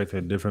again, expect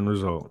a different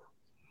result.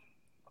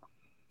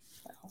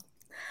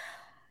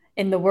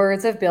 In the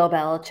words of Bill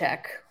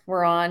Belichick,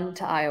 we're on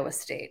to Iowa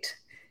State.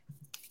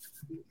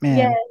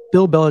 Man,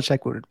 Bill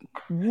Belichick would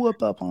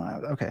whoop up on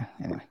that. Okay,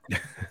 anyway.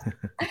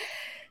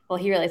 Well,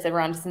 he really said we're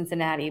on to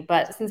Cincinnati,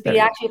 but since we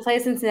actually play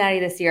Cincinnati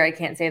this year, I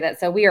can't say that.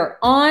 So we are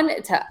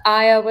on to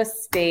Iowa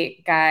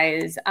State,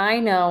 guys.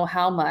 I know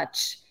how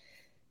much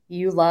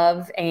you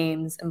love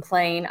Ames and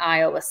playing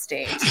Iowa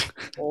State.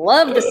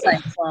 Love the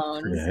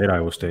Cyclones. I hate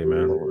Iowa State,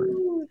 man.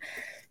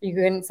 You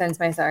couldn't sense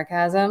my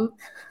sarcasm?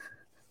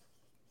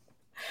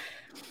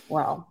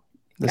 Well,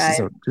 this guys,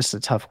 is just a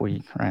tough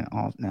week, right?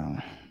 No.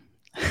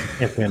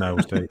 Can't stand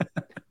Iowa State.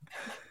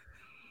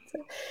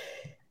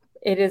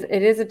 It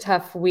is a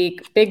tough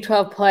week. Big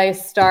 12 play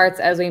starts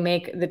as we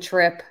make the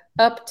trip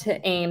up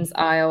to Ames,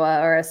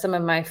 Iowa, or as some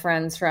of my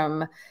friends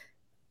from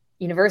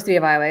University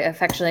of Iowa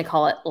affectionately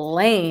call it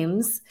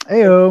Lames.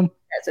 Heyo.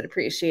 Guys would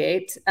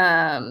appreciate.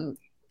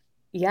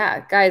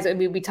 Yeah, guys, I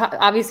mean, we talk,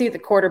 obviously the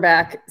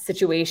quarterback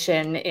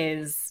situation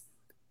is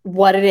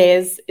what it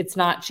is. It's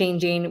not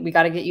changing. We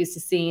got to get used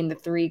to seeing the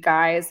three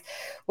guys.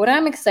 What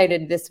I'm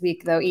excited this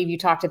week, though, Eve, you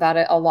talked about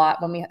it a lot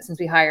since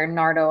we hired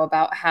Nardo,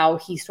 about how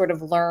he sort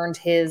of learned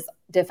his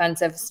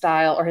defensive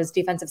style or his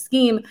defensive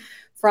scheme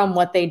from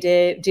what they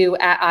do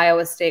at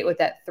Iowa State with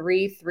that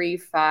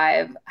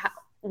 3-3-5.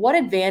 What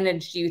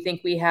advantage do you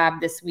think we have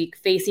this week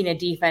facing a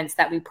defense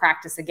that we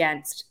practice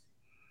against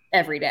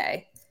every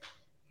day?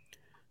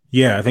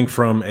 Yeah, I think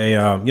from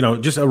a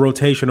just a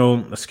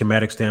rotational, a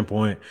schematic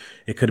standpoint,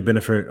 it could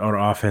benefit our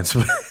offense.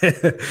 I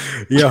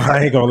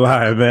ain't gonna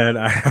lie, man.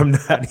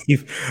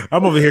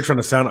 I'm over here trying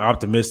to sound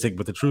optimistic,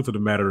 but the truth of the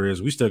matter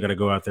is, we still got to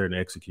go out there and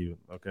execute.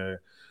 Okay,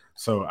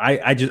 so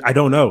I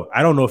don't know.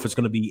 I don't know if it's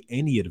going to be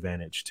any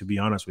advantage, to be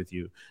honest with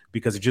you,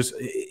 because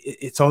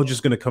it's all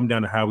just going to come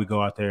down to how we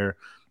go out there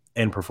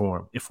and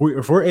perform. If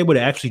we're able to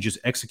actually just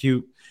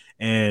execute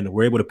and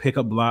we're able to pick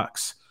up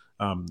blocks.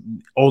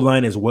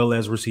 O-line as well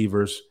as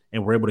receivers,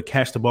 and we're able to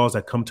catch the balls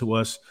that come to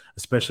us,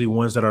 especially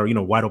ones that are,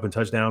 wide open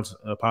touchdowns,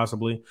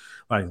 possibly.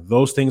 Like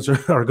those things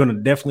are going to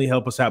definitely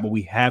help us out, but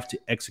we have to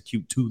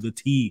execute to the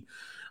T,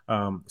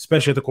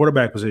 especially at the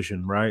quarterback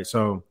position, right?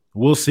 So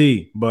we'll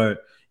see, but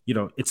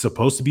it's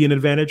supposed to be an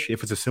advantage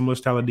if it's a similar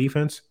style of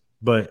defense,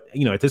 but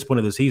at this point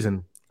of the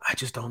season, I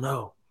just don't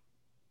know.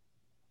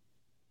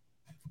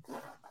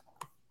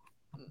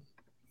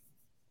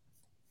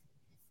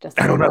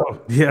 I don't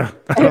know. Yeah,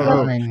 I don't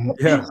know.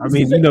 I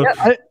mean,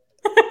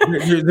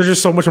 there's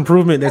just so much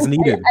improvement that's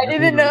needed. I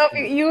didn't know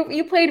if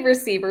you played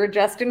receiver,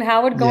 Justin.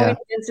 How would going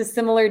against a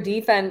similar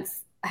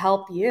defense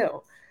help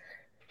you?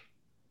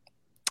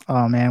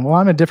 Oh man, well,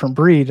 I'm a different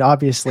breed,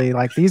 obviously.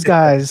 Like these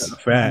guys.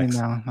 Facts.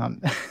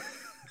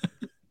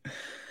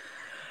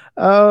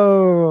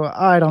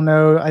 I don't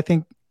know. I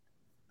think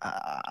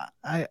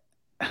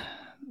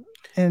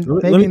and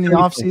maybe in the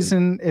off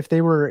season, if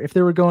they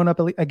were going up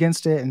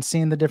against it and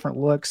seeing the different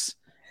looks,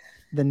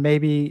 then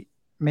maybe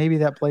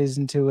that plays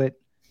into it.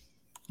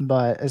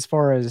 But as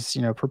far as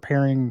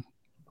preparing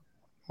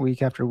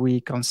week after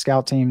week on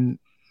scout team,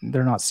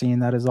 they're not seeing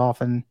that as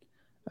often.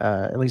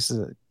 At least,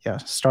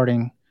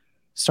 starting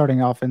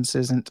offense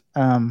isn't.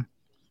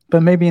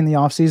 But maybe in the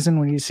off season,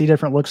 when you see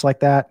different looks like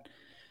that,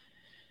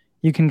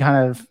 you can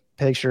kind of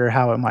picture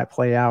how it might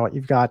play out.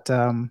 You've got.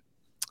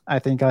 I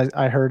think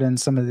I heard in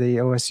some of the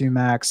OSU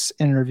Max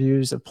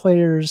interviews of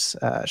players,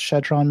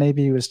 Shetron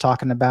maybe was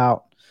talking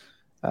about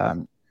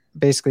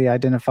basically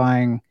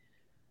identifying,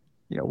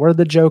 where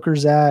the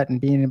Joker's at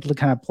and being able to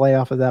kind of play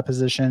off of that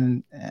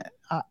position.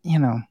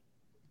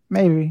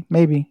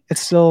 Maybe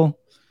it's still.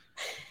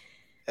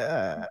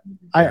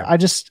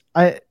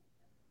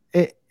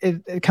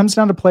 It comes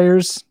down to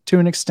players to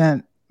an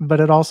extent, but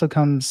it also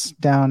comes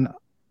down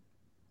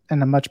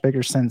in a much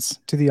bigger sense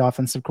to the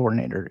offensive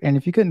coordinator. And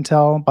if you couldn't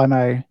tell by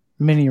my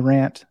mini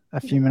rant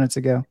a few minutes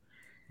ago,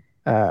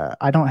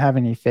 I don't have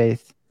any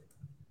faith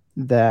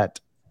that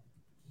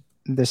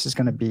this is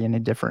going to be any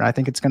different. I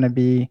think it's going to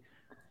be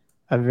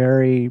a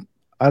very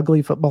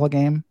ugly football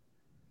game.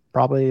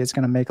 Probably it's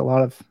going to make a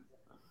lot of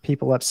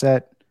people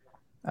upset.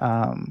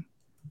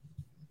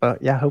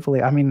 But yeah,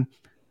 hopefully, I'm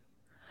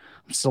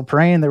still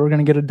praying that we're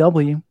going to get a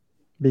W,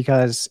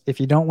 because if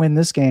you don't win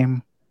this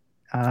game,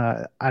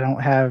 I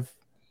don't have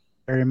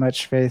very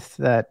much faith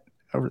that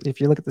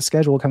if you look at the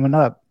schedule coming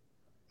up,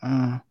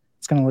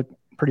 it's going to look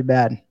pretty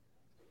bad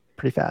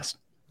pretty fast.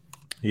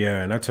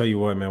 Yeah, and I tell you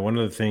what, man, one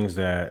of the things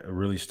that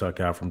really stuck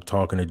out from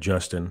talking to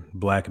Justin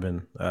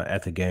Blackman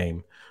at the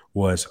game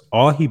was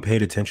all he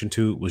paid attention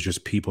to was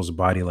just people's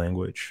body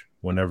language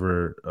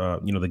whenever,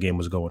 the game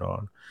was going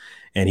on.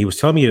 And he was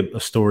telling me a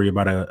story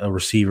about a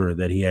receiver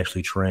that he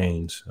actually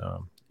trains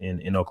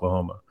in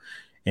Oklahoma.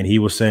 And he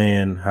was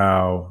saying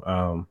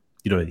how,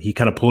 he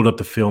kind of pulled up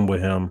the film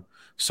with him,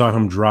 saw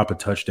him drop a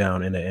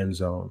touchdown in the end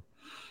zone,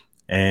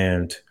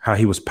 and how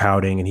he was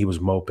pouting and he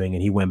was moping,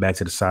 and he went back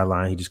to the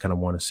sideline. He just kind of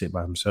wanted to sit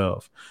by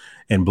himself.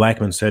 And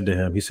Blackman said to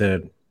him, he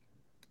said,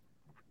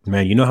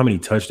 "Man, you know how many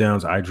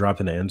touchdowns I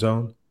dropped in the end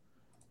zone?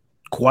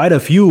 Quite a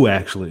few,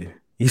 actually."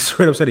 He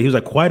straight up said it. He was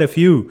like, quite a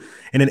few.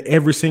 And then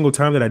every single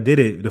time that I did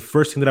it, the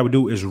first thing that I would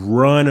do is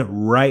run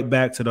right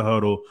back to the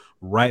huddle,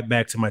 right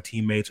back to my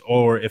teammates.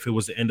 Or if it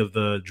was the end of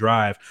the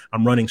drive,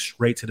 I'm running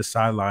straight to the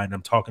sideline.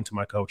 I'm talking to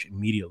my coach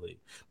immediately,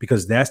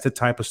 because that's the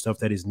type of stuff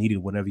that is needed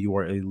whenever you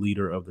are a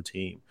leader of the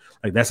team.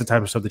 Like, that's the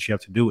type of stuff that you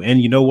have to do.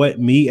 And you know what?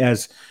 Me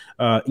as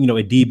a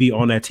DB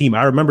on that team,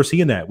 I remember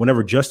seeing that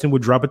whenever Justin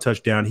would drop a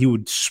touchdown, he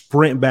would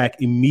sprint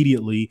back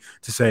immediately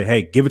to say,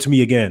 hey, give it to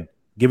me again.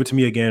 Give it to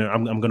me again.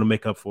 I'm going to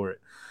make up for it.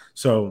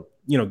 So,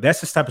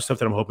 that's the type of stuff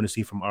that I'm hoping to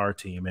see from our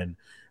team. And,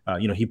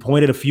 he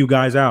pointed a few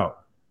guys out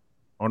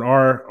on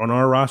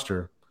our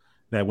roster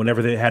that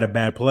whenever they had a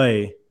bad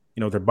play,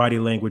 their body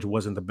language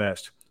wasn't the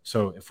best.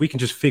 So if we can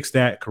just fix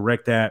that,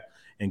 correct that,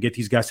 and get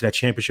these guys to that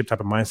championship type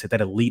of mindset,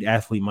 that elite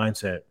athlete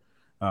mindset,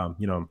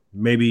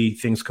 maybe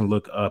things can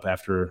look up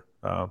after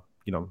the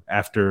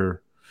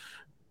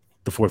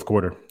fourth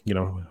quarter,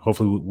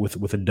 hopefully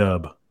with a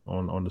dub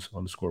on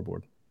the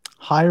scoreboard.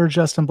 Hire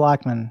Justin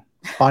Blackman,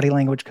 body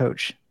language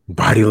coach.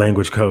 Body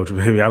language coach,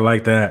 baby. I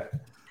like that.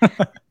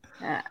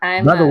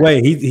 By the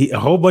way, he a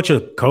whole bunch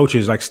of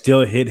coaches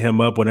still hit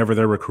him up whenever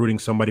they're recruiting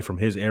somebody from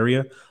his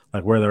area,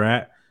 like where they're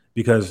at,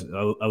 because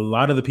a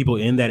lot of the people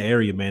in that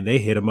area, man, they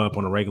hit him up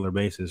on a regular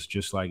basis,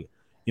 just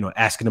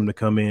asking them to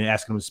come in,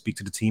 asking them to speak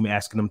to the team,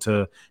 asking them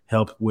to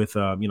help with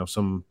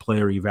some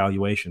player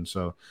evaluation.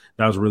 So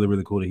that was really,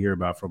 really cool to hear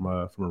about from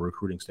a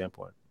recruiting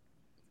standpoint.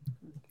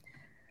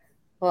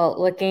 Well,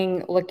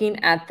 looking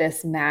at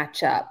this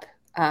matchup,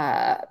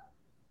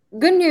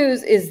 good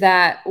news is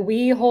that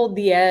we hold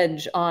the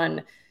edge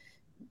on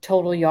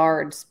total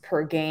yards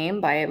per game.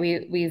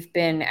 We've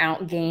been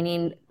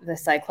outgaining the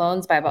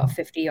Cyclones by about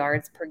 50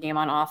 yards per game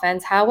on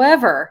offense.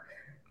 However,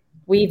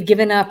 we've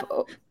given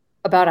up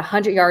about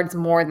 100 yards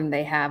more than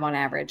they have on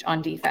average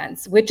on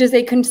defense, which is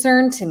a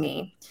concern to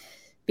me,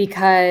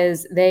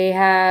 because they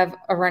have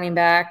a running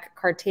back,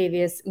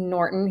 Cartavius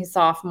Norton, he's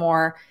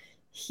sophomore.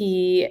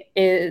 He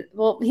had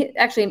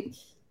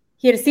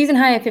a season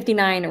high of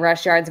 59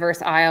 rush yards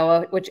versus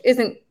Iowa, which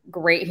isn't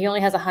great. He only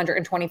has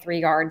 123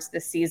 yards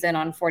this season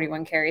on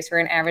 41 carries for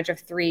an average of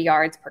 3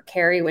 yards per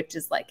carry, which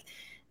is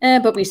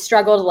but we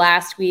struggled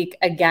last week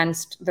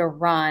against the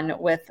run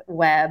with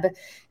Webb.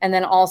 And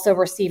then also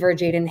receiver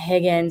Jaden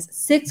Higgins,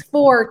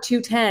 6'4",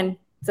 210.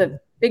 It's a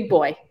big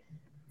boy.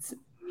 It's a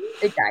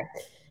big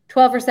guy.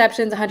 12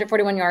 receptions,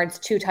 141 yards,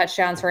 2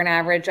 touchdowns for an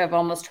average of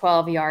almost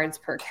 12 yards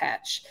per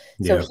catch.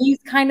 So he's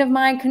kind of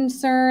my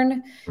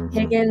concern. Mm-hmm.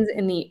 Higgins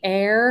in the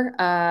air.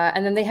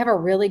 And then they have a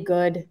really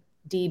good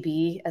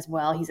DB as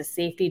well. He's a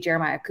safety,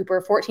 Jeremiah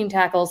Cooper, 14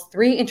 tackles,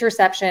 3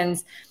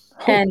 interceptions,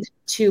 and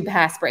 2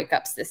 pass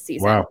breakups this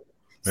season. Wow.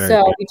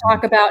 So we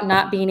talk about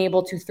not being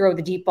able to throw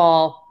the deep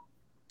ball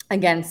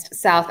against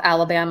South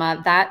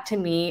Alabama. That to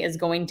me is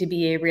going to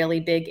be a really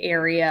big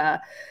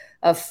area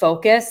of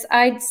focus,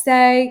 I'd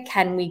say.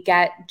 Can we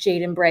get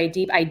Jaden Bray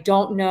deep? I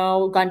don't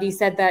know. Gundy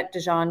said that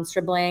Dejon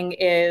Stribling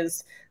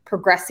is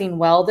progressing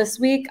well this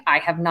week. I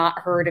have not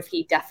heard if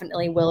he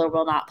definitely will or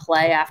will not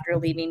play after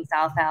leaving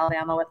South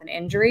Alabama with an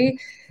injury,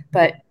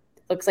 but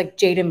looks like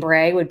Jaden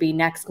Bray would be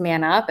next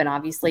man up, and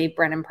obviously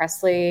Brennan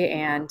Presley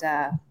and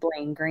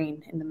Blaine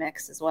Green in the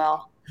mix as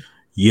well.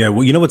 Yeah,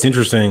 well, what's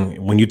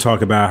interesting when you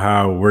talk about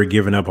how we're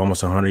giving up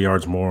almost 100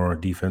 yards more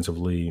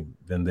defensively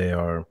than they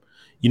are.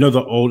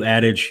 The old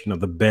adage,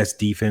 the best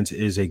defense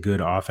is a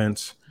good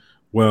offense.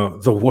 Well,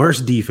 the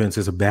worst defense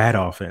is a bad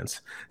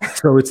offense.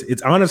 So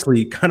it's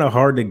honestly kind of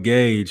hard to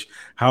gauge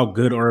how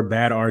good or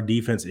bad our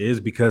defense is,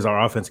 because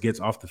our offense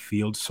gets off the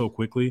field so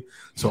quickly.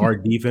 So our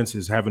defense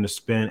is having to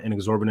spend an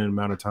exorbitant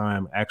amount of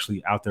time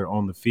actually out there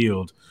on the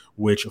field,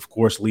 which of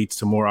course leads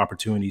to more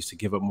opportunities to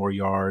give up more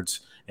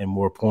yards and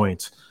more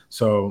points.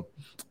 So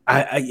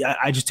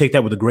I just take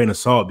that with a grain of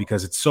salt,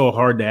 because it's so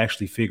hard to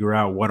actually figure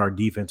out what our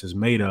defense is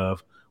made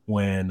of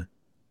when,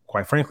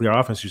 quite frankly, our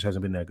offense just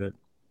hasn't been that good.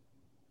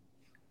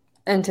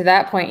 And to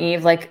that point,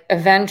 Eve,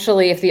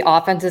 eventually if the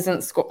offense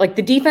isn't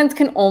the defense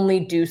can only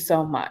do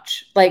so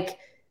much.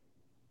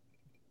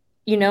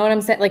 You know what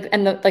I'm saying?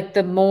 And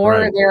the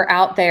more they're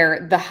out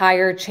there, the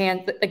higher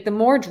chance, the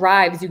more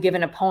drives you give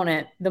an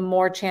opponent, the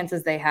more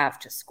chances they have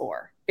to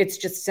score. It's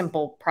just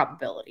simple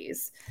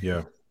probabilities.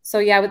 Yeah. So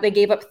they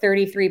gave up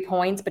 33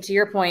 points, but to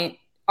your point,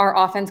 our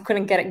offense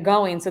couldn't get it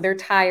going. So they're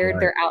tired. Right.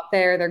 They're out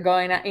there. They're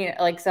going,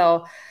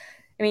 so,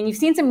 I mean, you've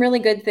seen some really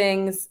good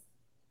things.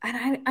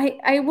 And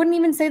I wouldn't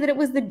even say that it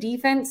was the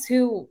defense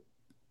who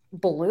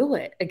blew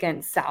it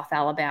against South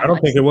Alabama. I don't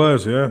think it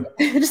was. Yeah.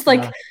 Just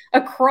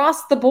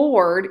across the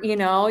board, you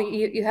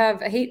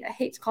have, I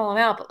hate to call them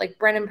out, but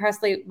Brennan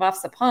Presley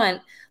muffs a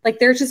punt.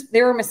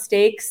 There were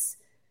mistakes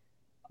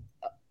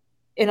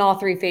in all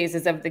 3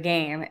 phases of the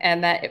game,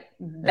 and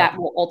that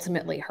will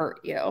ultimately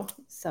hurt you.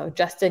 So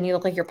Justin, you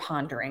look like you're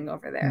pondering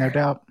over there. No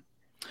doubt.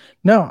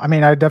 No, I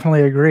mean, I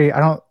definitely agree.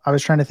 I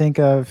was trying to think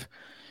of,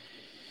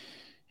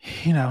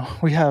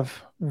 we have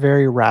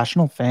very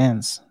rational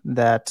fans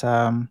that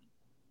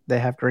they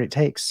have great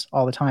takes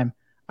all the time.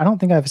 I don't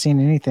think I've seen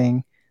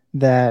anything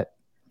that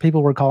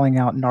people were calling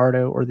out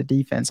Nardo or the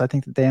defense. I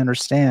think that they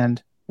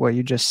understand what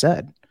you just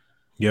said.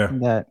 Yeah.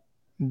 that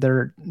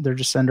they're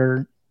just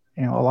under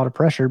a lot of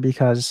pressure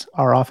because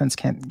our offense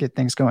can't get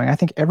things going. I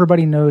think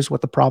everybody knows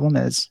what the problem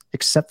is,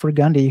 except for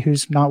Gundy,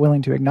 who's not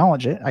willing to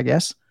acknowledge it, I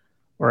guess,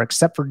 or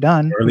except for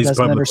Dunn, Or at who least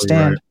doesn't publicly,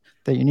 understand right?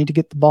 that you need to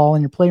get the ball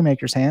in your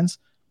playmakers' hands.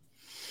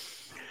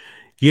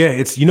 Yeah,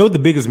 it's the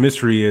biggest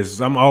mystery is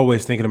I'm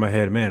always thinking in my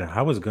head, man,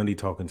 how is Gundy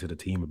talking to the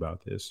team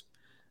about this?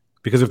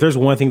 Because if there's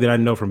one thing that I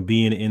know from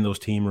being in those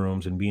team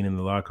rooms and being in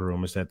the locker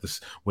room is that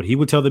what he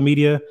would tell the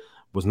media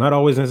was not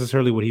always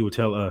necessarily what he would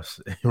tell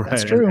us, right?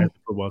 That's As true. a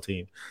football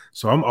team.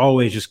 So I'm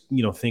always just,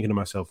 thinking to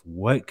myself,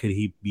 what could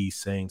he be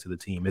saying to the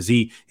team? Is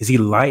he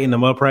lighting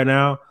them up right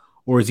now?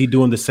 Or is he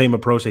doing the same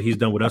approach that he's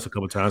done with us a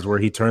couple of times where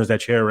he turns that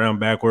chair around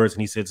backwards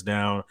and he sits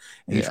down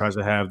and he tries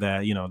to have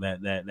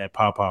that, that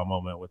pawpaw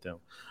moment with them.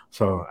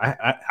 So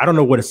I don't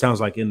know what it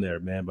sounds like in there,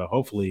 man, but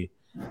hopefully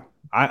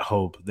I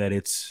hope that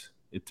it's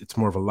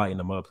more of a lighten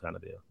them up kind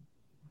of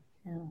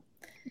deal.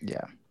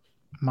 Yeah.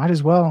 Might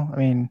as well. I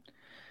mean,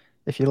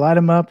 if you light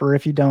them up or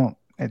if you don't,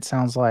 it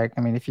sounds like,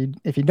 I mean, if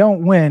you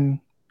don't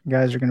win,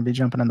 guys are going to be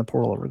jumping in the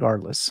portal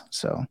regardless.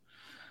 So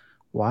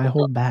why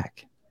hold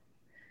back?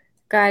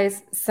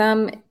 Guys,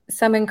 some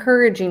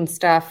encouraging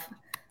stuff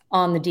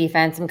on the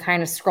defense. I'm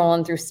kind of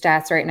scrolling through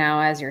stats right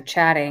now as you're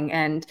chatting,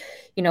 and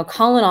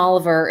Colin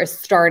Oliver is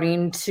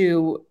starting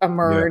to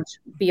emerge,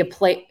 be a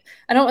play.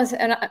 I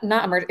don't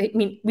not emerge. I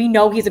mean, we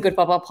know he's a good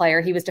football player.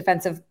 He was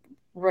defensive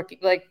rookie,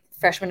 like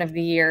freshman of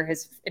the year,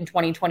 in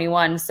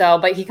 2021. So,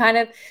 but he kind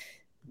of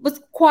was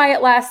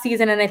quiet last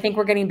season, and I think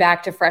we're getting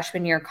back to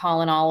freshman year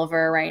Colin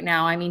Oliver right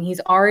now. I mean,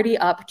 he's already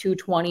up to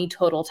 20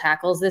 total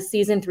tackles this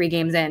season, 3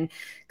 games in.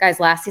 Guys,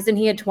 last season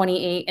he had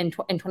 28, and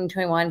in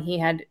 2021 he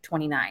had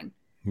 29.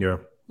 Yeah.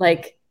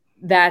 Like,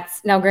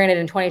 that's now granted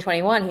in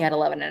 2021 he had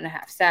 11 and a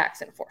half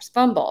sacks and forced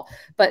fumble,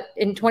 but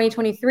in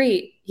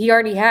 2023 he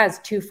already has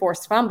 2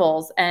 forced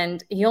fumbles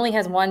and he only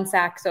has 1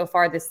 sack so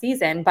far this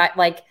season. But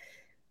like,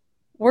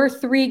 we're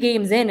 3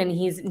 games in and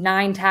he's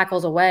 9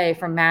 tackles away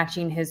from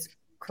matching his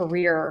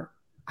career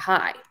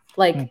high.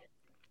 Like,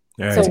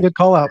 that's a good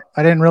call out.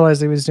 I didn't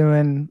realize he was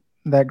doing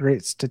that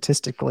great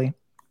statistically.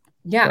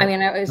 Yeah, I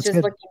mean, I was just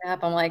looking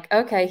up. I'm like,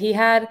 okay, he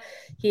had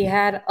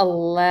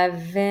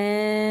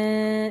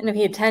 11. No,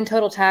 he had 10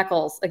 total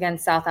tackles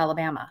against South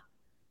Alabama.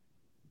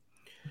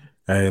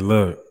 Hey,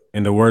 look,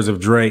 in the words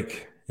of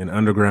Drake in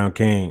Underground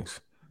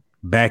Kings,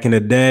 back in the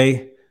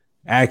day,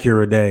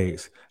 Acura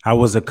days, I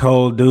was a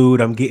cold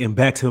dude. I'm getting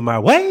back to my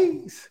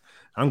ways.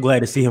 I'm glad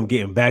to see him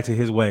getting back to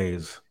his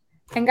ways.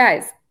 And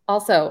guys,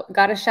 also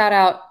got to shout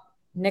out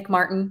Nick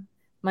Martin.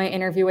 My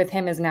interview with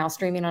him is now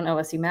streaming on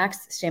OSU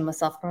Max. Shameless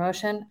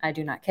self-promotion. I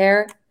do not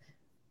care.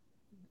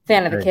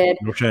 Fan of the kid.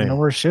 No shame.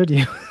 Nor should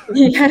you.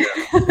 Yeah.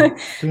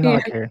 Do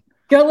not care.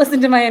 Go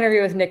listen to my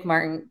interview with Nick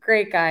Martin.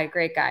 Great guy,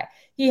 great guy.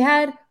 He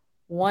had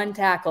 1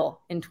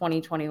 tackle in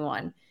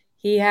 2021.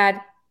 He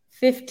had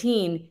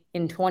 15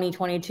 in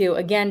 2022.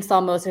 Again,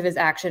 saw most of his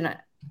action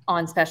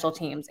on special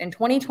teams. In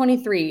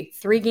 2023,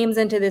 3 games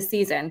into this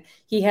season,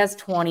 he has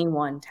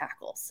 21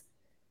 tackles.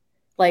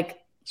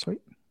 Like,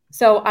 sweet.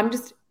 So I'm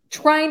just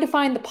trying to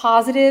find the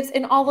positives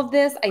in all of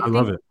this. I think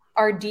love it.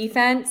 Our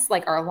defense,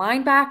 like our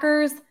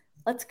linebackers,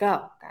 let's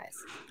go, guys.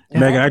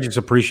 Megan, I just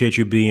appreciate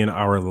you being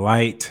our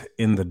light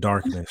in the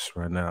darkness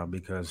right now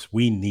because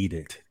we need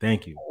it.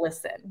 Thank you.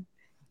 Listen,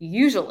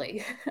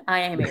 usually I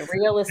am a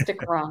realistic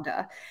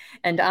Rhonda,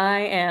 and I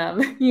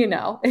am,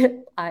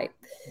 I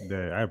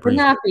would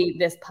not be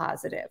this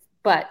positive.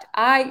 But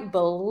I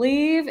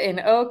believe in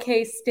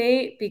OK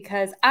State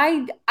because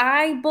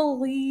I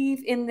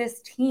believe in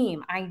this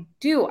team. I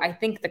do. I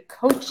think the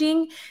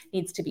coaching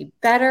needs to be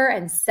better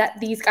and set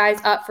these guys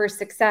up for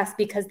success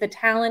because the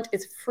talent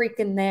is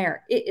freaking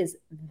there. It is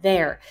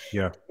there.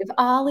 Yeah. Give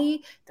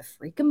Ollie the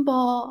freaking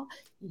ball.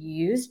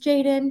 Use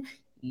Jaden.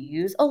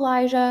 Use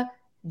Elijah.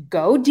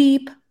 Go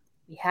deep.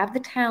 We have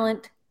the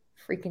talent.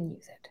 Freaking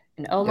use it.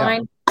 And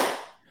O-line,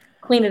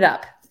 clean it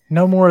up.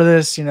 No more of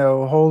this,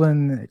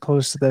 holding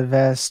close to the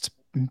vest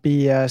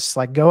BS.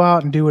 Like, go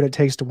out and do what it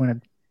takes to win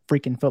a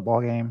freaking football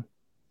game.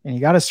 And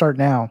you got to start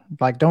now.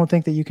 Like, don't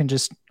think that you can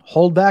just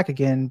hold back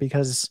again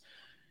because,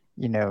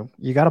 you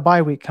got a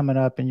bye week coming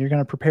up and you're going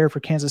to prepare for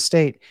Kansas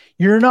State.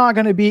 You're not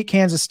going to beat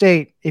Kansas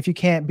State if you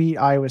can't beat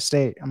Iowa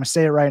State. I'm going to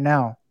say it right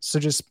now. So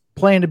just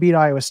plan to beat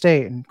Iowa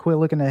State and quit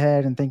looking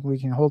ahead and think we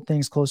can hold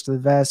things close to the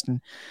vest.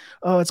 And,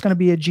 it's going to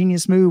be a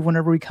genius move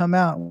whenever we come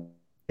out.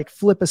 Like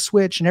flip a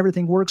switch and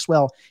everything works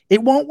well.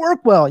 It won't work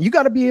well. You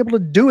got to be able to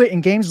do it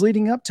in games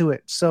leading up to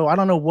it. So I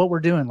don't know what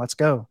we're doing. Let's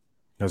go.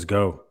 Let's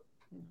go.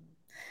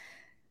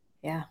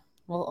 Yeah.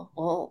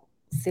 We'll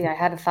see. I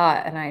had a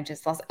thought and I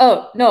just lost.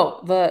 Oh no.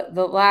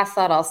 The last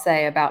thought I'll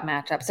say about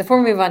matchups before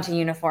we move on to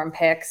uniform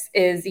picks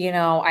is,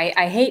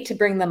 I hate to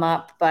bring them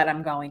up, but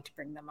I'm going to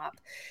bring them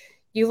up.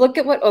 You look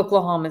at what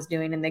Oklahoma is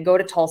doing and they go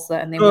to Tulsa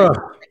and they win.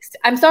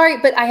 I'm sorry,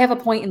 but I have a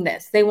point in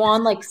this. They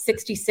won like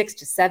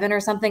 66-7 or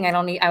something.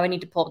 I would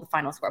need to pull up the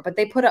final score, but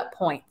they put up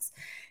points.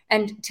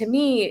 And to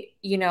me,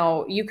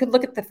 you could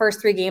look at the first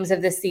 3 games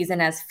of this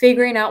season as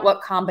figuring out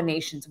what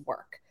combinations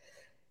work.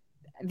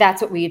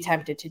 that's what we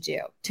attempted to do.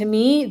 To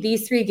me,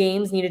 these 3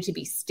 games needed to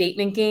be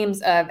statement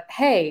games of,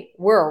 hey,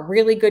 we're a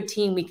really good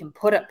team. We can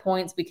put up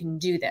points. We can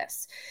do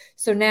this.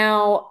 So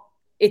now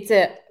it's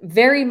a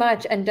very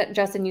much, and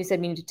Justin, you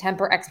said we need to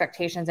temper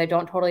expectations. I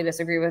don't totally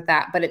disagree with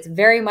that, but it's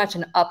very much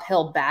an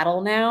uphill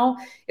battle now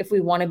if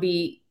we want to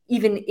be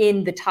even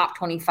in the top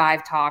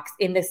 25 talks,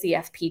 in the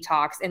CFP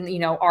talks, and,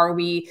 are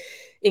we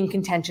in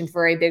contention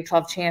for a Big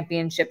 12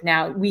 championship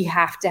now? We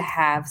have to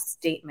have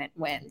statement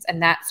wins,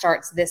 and that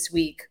starts this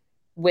week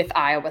with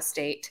Iowa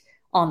State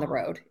on the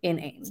road in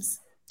Ames.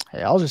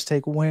 Hey, I'll just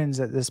take wins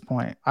at this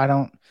point. I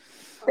don't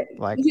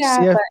like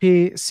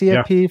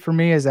CFP for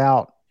me is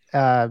out.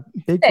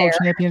 Big 12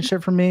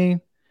 championship for me,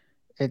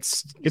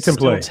 it's in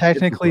play.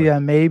 Technically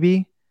a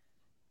maybe,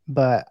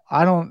 but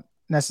I don't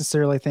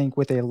necessarily think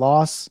with a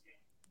loss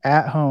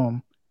at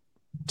home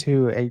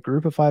to a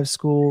Group of 5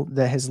 school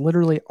that has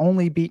literally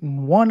only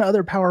beaten one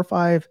other Power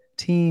 5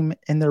 team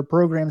in their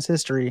program's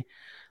history,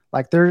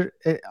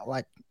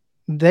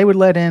 they would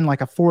let in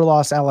like a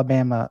 4-loss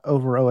Alabama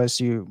over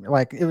OSU.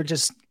 Like it would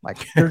just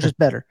they're just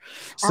better.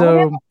 So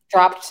Alabama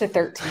dropped to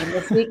 13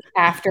 this week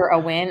after a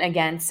win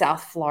against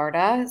South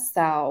Florida.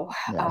 So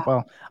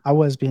well, I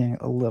was being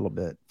a little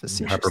bit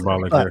facetious,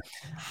 hyperbolic but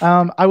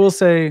I will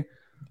say,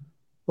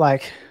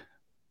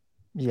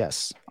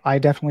 yes, I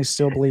definitely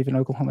still believe in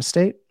Oklahoma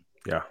State.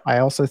 Yeah, I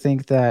also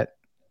think that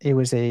it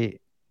was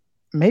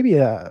maybe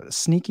a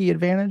sneaky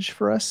advantage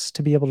for us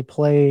to be able to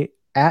play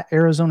at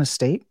Arizona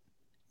State,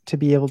 to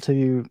be able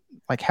to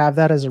have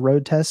that as a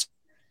road test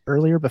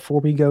earlier before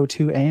we go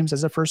to Ames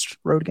as a first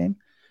road game.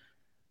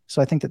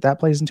 So I think that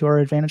plays into our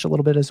advantage a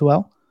little bit as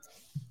well.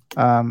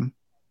 And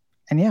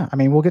yeah, I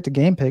mean, we'll get to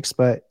game picks,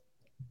 but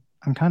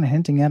I'm kind of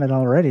hinting at it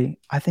already.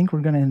 I think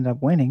we're going to end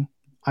up winning.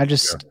 I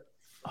just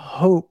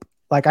hope,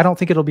 I don't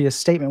think it'll be a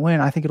statement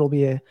win. I think it'll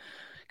be a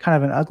kind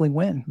of an ugly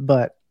win,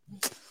 but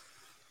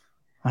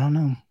I don't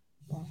know.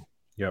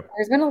 Yep.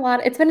 It's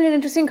been an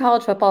interesting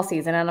college football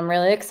season, and I'm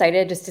really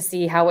excited just to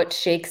see how it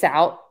shakes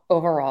out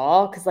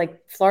overall. Because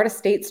Florida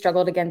State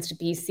struggled against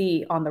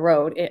BC on the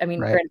road. I mean,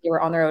 granted, they were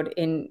on the road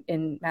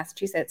in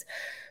Massachusetts,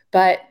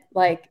 but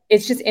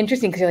it's just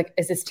interesting because you're like,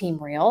 is this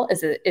team real?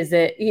 Is it,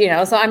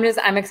 so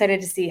I'm excited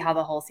to see how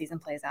the whole season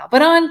plays out.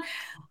 But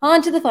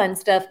on to the fun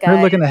stuff, guys.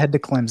 They're looking ahead to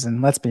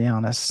Clemson. Let's be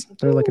honest.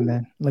 They're looking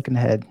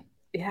ahead.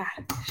 Yeah,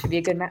 should be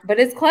a good match. But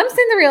is Clemson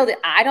the real deal?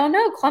 I don't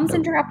know.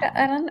 Clemson dropped.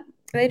 I don't know.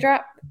 They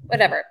dropped.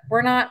 Whatever.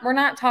 We're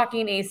not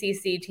talking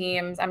ACC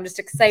teams. I'm just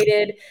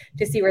excited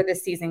to see where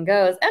this season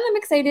goes, and I'm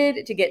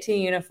excited to get to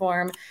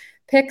uniform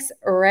picks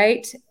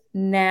right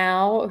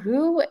now.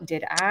 What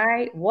did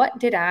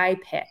I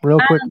pick?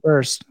 Real quick,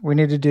 first, we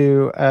need to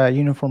do a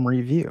uniform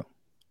review.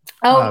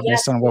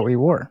 Based on what we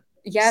wore.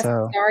 Yes.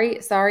 So.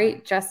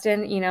 Sorry,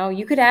 Justin.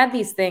 You could add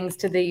these things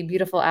to the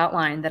beautiful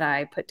outline that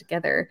I put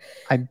together.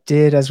 I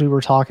did as we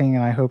were talking,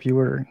 and I hope you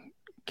were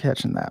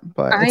catching that,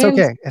 but it's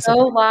okay. It's so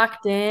okay.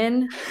 Locked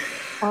in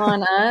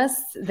on us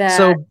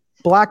that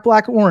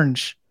black,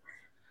 orange,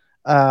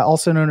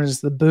 also known as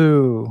the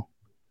Boo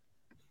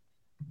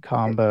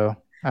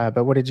combo.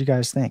 But what did you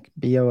guys think?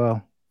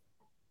 BOO.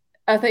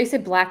 I thought you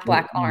said black,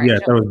 orange. Yeah,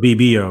 that was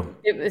BBO.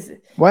 It was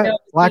what? No,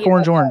 black,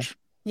 orange, orange.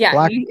 Yeah,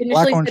 black,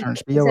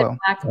 orange, BOO.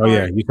 Oh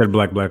yeah, you said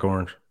black,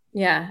 orange.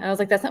 Yeah, I was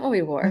like, that's not what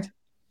we wore.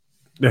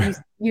 You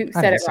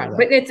said it wrong,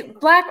 but it's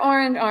black,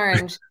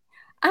 orange.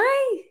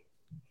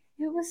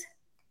 It was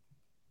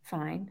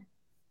fine.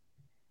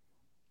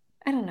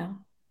 I don't know.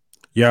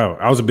 Yo,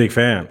 I was a big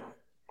fan.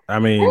 I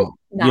mean,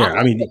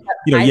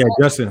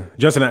 Justin,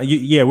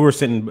 we were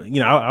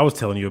sitting, I was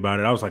telling you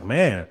about it. I was like,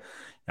 man,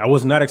 I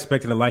was not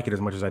expecting to like it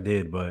as much as I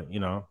did, but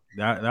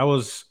that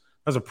was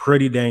a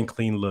pretty dang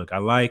clean look. I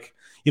like,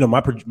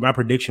 my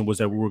prediction was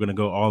that we were going to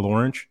go all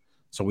orange.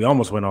 So we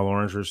almost went all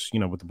orange, with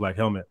the black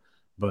helmet,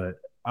 but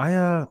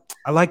I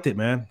liked it,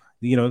 man.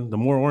 The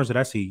more orange that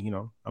I see,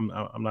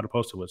 I'm not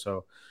opposed to it.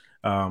 So,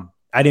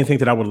 I didn't think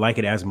that I would like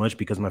it as much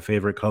because my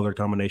favorite color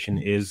combination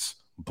is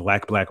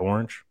black,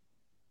 orange.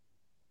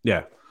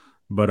 Yeah.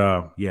 But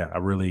I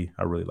really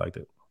liked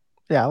it.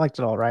 Yeah, I liked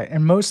it all right.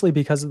 And mostly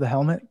because of the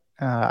helmet.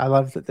 I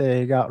love that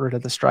they got rid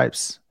of the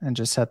stripes and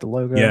just had the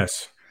logo.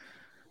 Yes.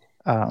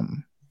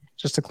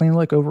 Just a clean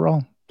look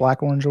overall.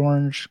 Black,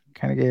 orange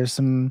kind of gave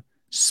some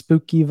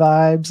spooky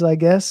vibes, I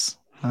guess.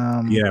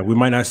 We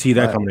might not see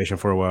that combination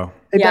for a while.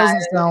 It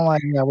doesn't sound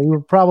like we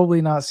would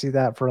probably not see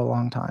that for a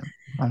long time,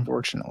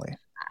 unfortunately.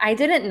 I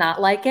didn't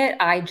not like it.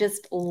 I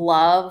just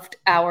loved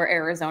our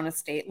Arizona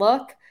State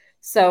look.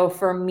 So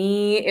for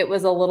me, it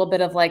was a little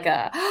bit of like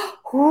a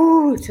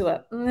whoo to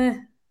a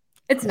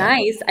it's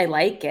nice. I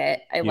like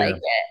it. I like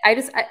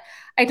it.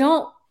 I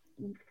don't,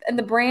 and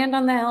the brand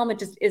on the helmet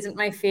just isn't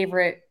my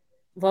favorite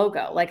logo.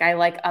 I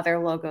like other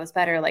logos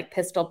better, like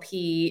Pistol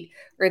Pete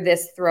or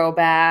this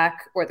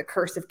throwback or the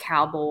Curse of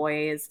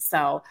Cowboys.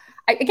 So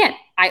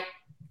I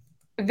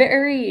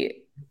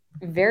very,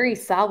 very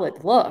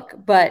solid look,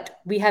 but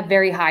we have a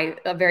very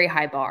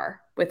high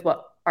bar with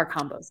what our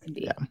combos can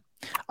be. Yeah.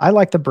 I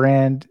like the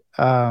brand.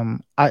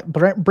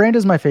 Brand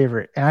is my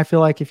favorite, and I feel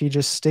like if you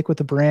just stick with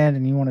the brand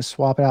and you want to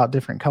swap out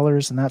different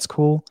colors, and that's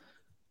cool.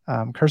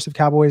 Cursive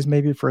Cowboys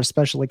maybe for a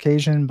special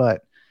occasion,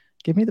 but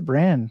give me the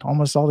brand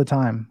almost all the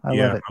time. I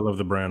love it. I love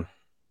the brand.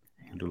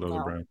 I do love the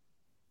brand.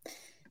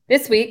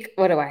 This week,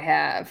 what do I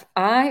have?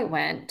 I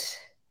went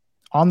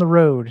on the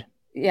road.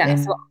 Yeah,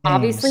 so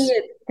obviously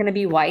it's going to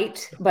be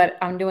white, but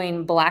I'm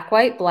doing black,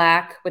 white,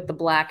 black with the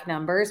black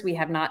numbers. We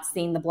have not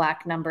seen the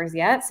black numbers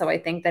yet, so I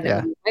think that it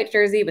would be white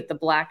jersey with the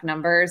black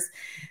numbers.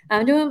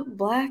 I'm doing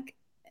black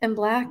and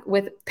black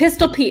with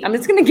Pistol Pete. I'm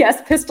just going to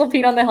guess Pistol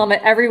Pete on the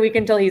helmet every week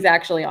until he's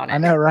actually on it. I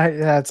know, right?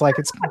 Yeah, it's like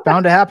it's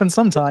bound to happen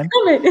sometime.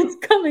 It's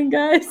coming,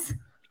 guys.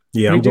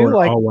 Yeah, I'm going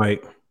all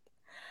white.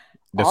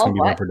 That's going to be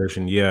my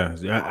prediction. Yeah.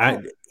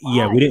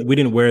 We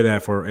didn't wear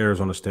that for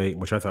Arizona State,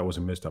 which I thought was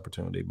a missed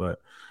opportunity, but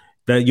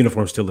that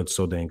uniform still looks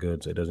so dang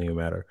good, so it doesn't even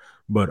matter.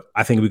 But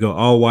I think we go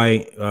all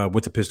white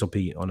with the Pistol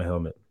Pete on the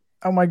helmet.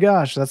 Oh my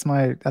gosh, that's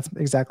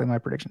exactly my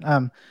prediction.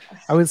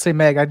 I would say,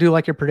 Meg, I do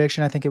like your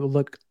prediction. I think it would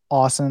look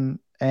awesome,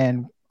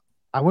 and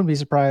I wouldn't be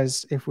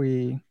surprised if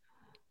we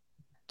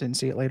didn't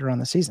see it later on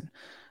the season.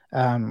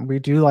 We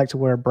do like to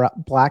wear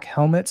black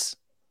helmets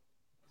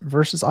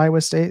versus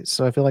Iowa State,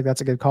 so I feel like that's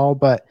a good call.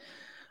 But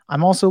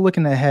I'm also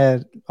looking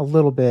ahead a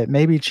little bit,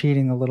 maybe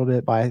cheating a little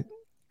bit by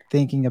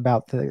thinking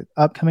about the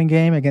upcoming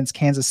game against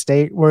Kansas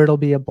State where it'll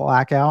be a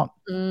blackout.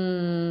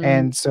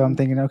 And so I'm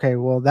thinking, okay,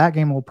 well, that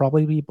game will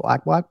probably be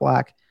black, black,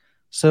 black.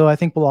 So I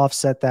think we'll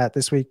offset that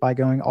this week by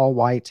going all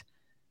white.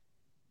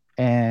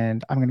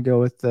 And I'm going to go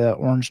with the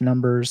orange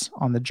numbers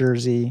on the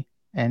jersey.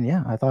 And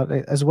yeah, I thought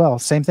as well,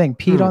 same thing,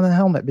 Pete on the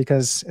helmet,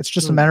 because it's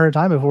just a matter of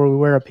time before we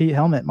wear a Pete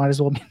helmet. Might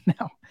as well be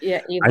now.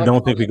 Yeah, I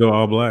don't think we go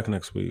all black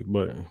next week,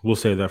 but we'll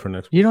save that for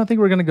next week. You don't think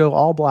we're going to go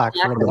all black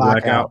for the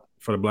blackout?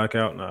 For the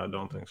blackout? No, I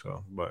don't think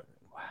so. But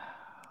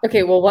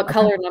okay, well, what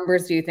color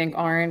numbers do you think?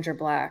 Orange or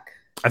black?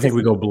 I think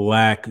we go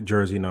black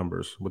jersey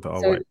numbers with the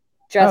all white.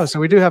 So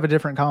we do have a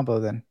different combo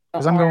then,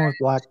 because I'm going with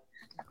black.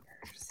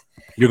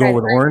 You're going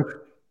with orange?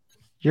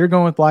 You're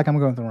going with black. I'm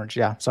going with orange.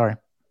 Yeah, sorry.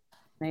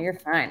 No, you're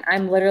fine.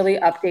 I'm literally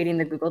updating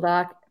the Google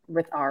Doc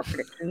with our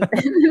predictions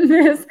in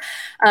this.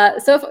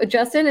 So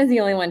Justin is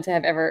the only one to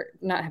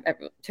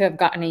have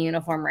gotten a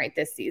uniform right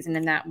this season,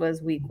 and that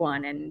was week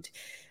 1. And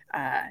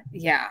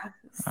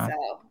so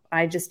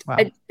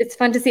it's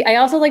fun to see. I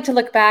also like to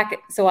look back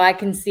so I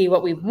can see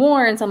what we've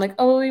worn. So I'm like,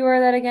 oh, we wear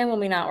that again. Will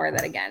we not wear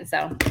that again?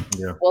 So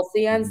we'll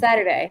see on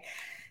Saturday.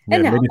 Yeah,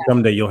 maybe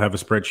someday you'll have a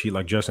spreadsheet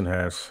like Justin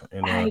has.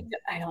 And, I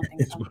don't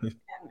think so.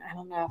 I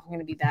don't know if I'm going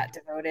to be that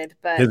devoted,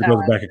 but his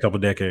goes back a couple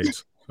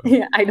decades. So.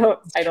 Yeah, I don't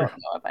know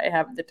if I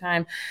have the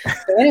time.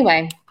 So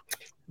anyway,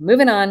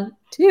 moving on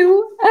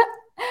to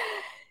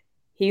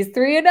he's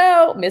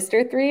 3-0,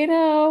 Mr.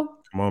 3-0.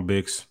 Come on,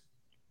 Biggs.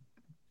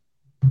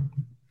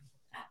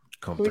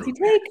 Who's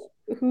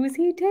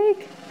he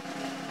take?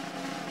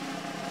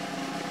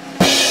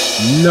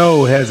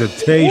 No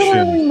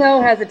hesitation.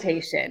 No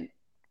hesitation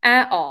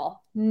at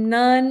all.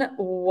 None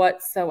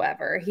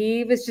whatsoever.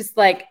 He was just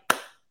like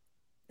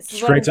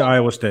straight to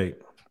Iowa State.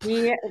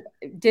 He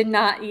did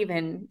not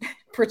even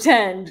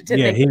pretend to.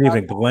 Yeah, he didn't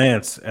even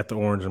glance at the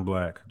orange and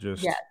black.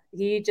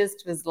 He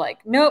just was like,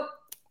 nope,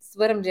 that's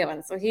what I'm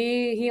doing. So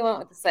he went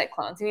with the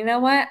Cyclones. And you know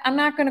what? I'm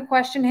not going to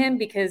question him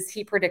because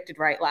he predicted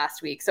right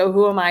last week. So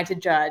who am I to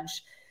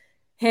judge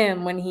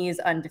him when he's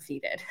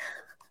undefeated?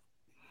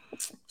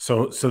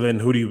 So then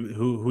who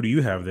do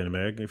you have then,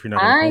 Meg? If you're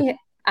not,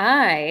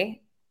 I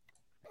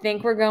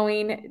think we're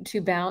going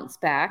to bounce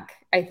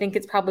back. I think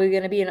it's probably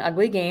going to be an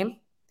ugly game,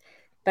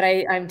 but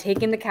I'm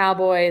taking the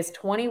Cowboys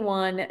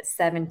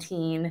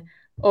 21-17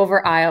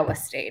 over Iowa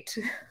State.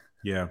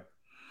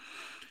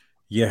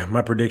 Yeah,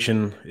 my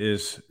prediction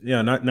is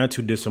not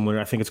too dissimilar.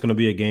 I think it's going to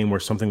be a game where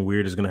something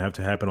weird is going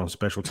to happen on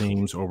special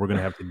teams, or we're going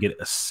to have to get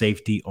a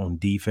safety on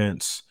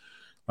defense.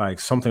 Like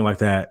something like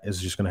that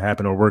is just going to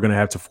happen, or we're going to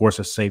have to force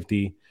a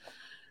safety.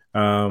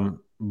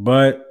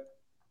 But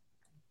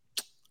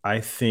I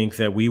think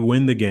that we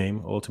win the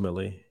game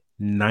ultimately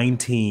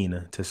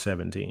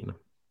 19-17.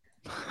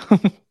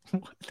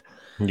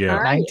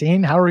 Yeah.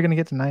 19? How are we going to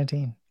get to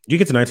 19? You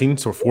get to 19,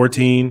 so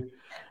 14,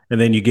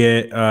 and then you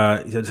get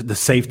the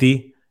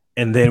safety,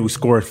 and then we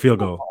score a field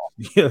goal.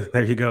 Yeah,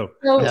 there you go.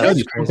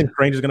 Something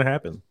strange is going to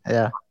happen.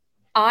 Yeah.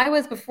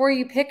 Before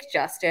you picked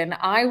Justin,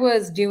 I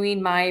was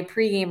doing my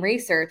pregame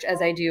research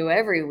as I do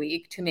every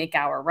week to make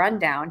our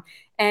rundown.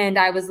 And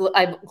I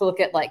look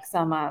at like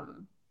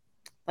some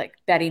like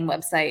betting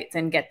websites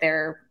and get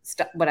their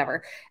stuff,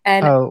 whatever.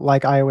 And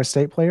like Iowa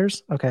State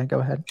players? Okay, go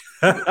ahead.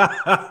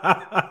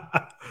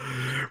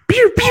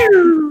 Pew,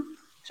 pew.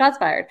 Shots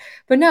fired.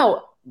 But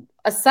no,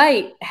 a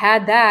site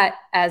had that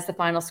as the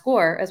final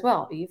score as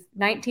well.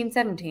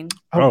 19-17.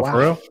 Oh, wow. For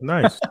real?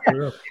 Nice. For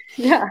real.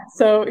 Yeah.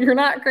 So you're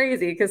not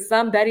crazy because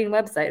some betting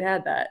website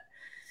had that.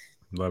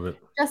 Love it.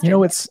 Justin. You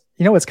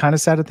know what's kind of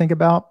sad to think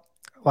about?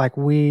 Like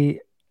we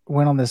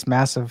went on this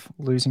massive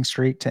losing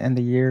streak to end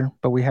the year,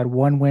 but we had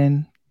one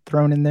win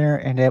thrown in there,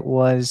 and it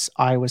was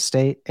Iowa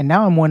State. And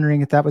now I'm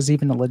wondering if that was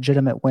even a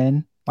legitimate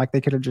win. Like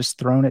they could have just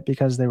thrown it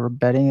because they were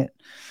betting it.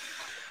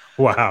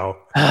 Wow.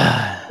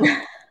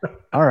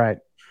 All right.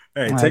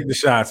 Hey, take the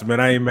shots, man.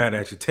 I ain't mad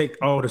at you. Take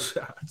all the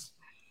shots.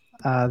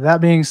 That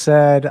being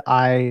said,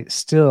 I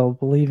still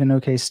believe in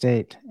OK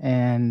State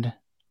and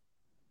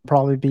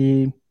probably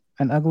be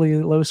an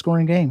ugly,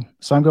 low-scoring game.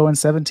 So I'm going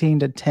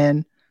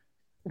 17-10.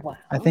 Wow.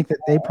 I think that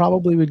they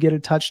probably would get a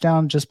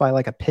touchdown just by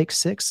like a pick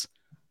six.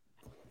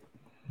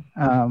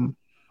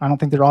 I don't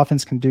think their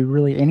offense can do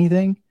really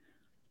anything.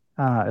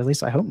 At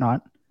least I hope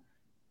not.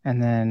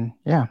 And then,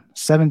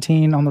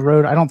 17 on the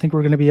road. I don't think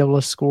we're going to be able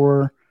to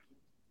score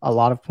a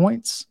lot of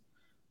points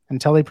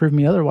until they prove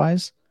me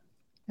otherwise.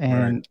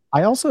 And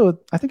right.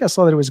 I think I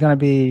saw that it was going to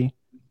be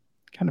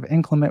kind of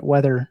inclement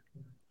weather.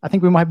 I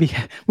think we're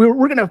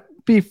going to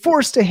be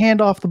forced to hand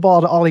off the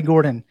ball to Ollie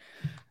Gordon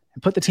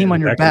and put the team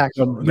on your back.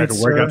 That could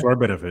work out to our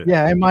benefit.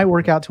 Yeah, it might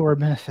work out to our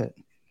benefit.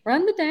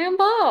 Run the damn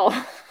ball.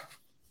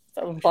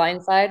 So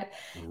blindside.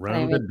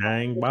 Run the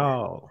dang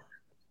ball.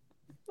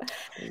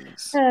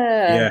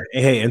 Yeah.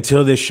 Hey,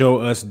 until they show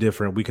us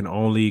different, we can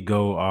only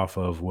go off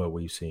of what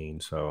we've seen.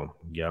 So,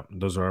 yeah,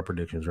 those are our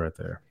predictions right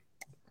there.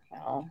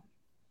 Well,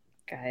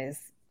 guys,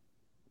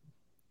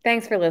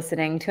 thanks for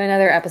listening to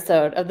another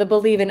episode of the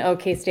Believe in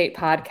OK State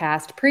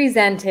podcast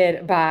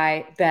presented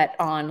by Bet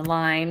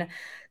Online.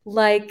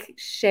 Like,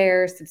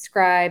 share,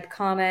 subscribe,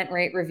 comment,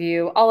 rate,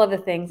 review, all of the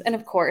things. And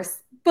of course,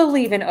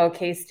 believe in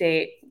OK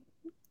State.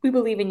 We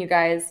believe in you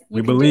guys.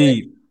 We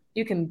believe.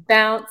 You can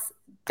bounce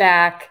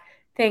back.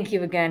 Thank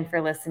you again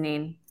for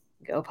listening.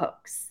 Go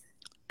Pokes.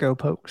 Go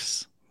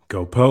Pokes.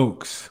 Go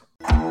Pokes.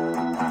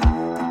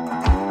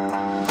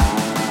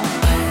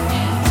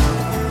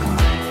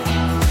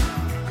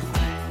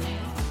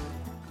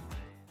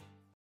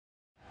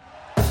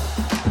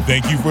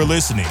 Thank you for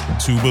listening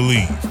to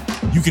Believe.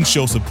 You can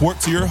show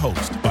support to your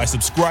host by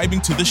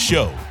subscribing to the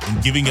show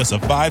and giving us a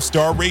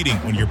 5-star rating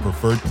on your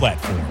preferred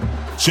platform.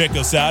 Check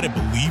us out at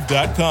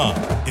BLEAV.com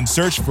and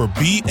search for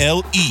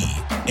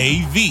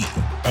BLEAV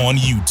on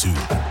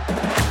YouTube.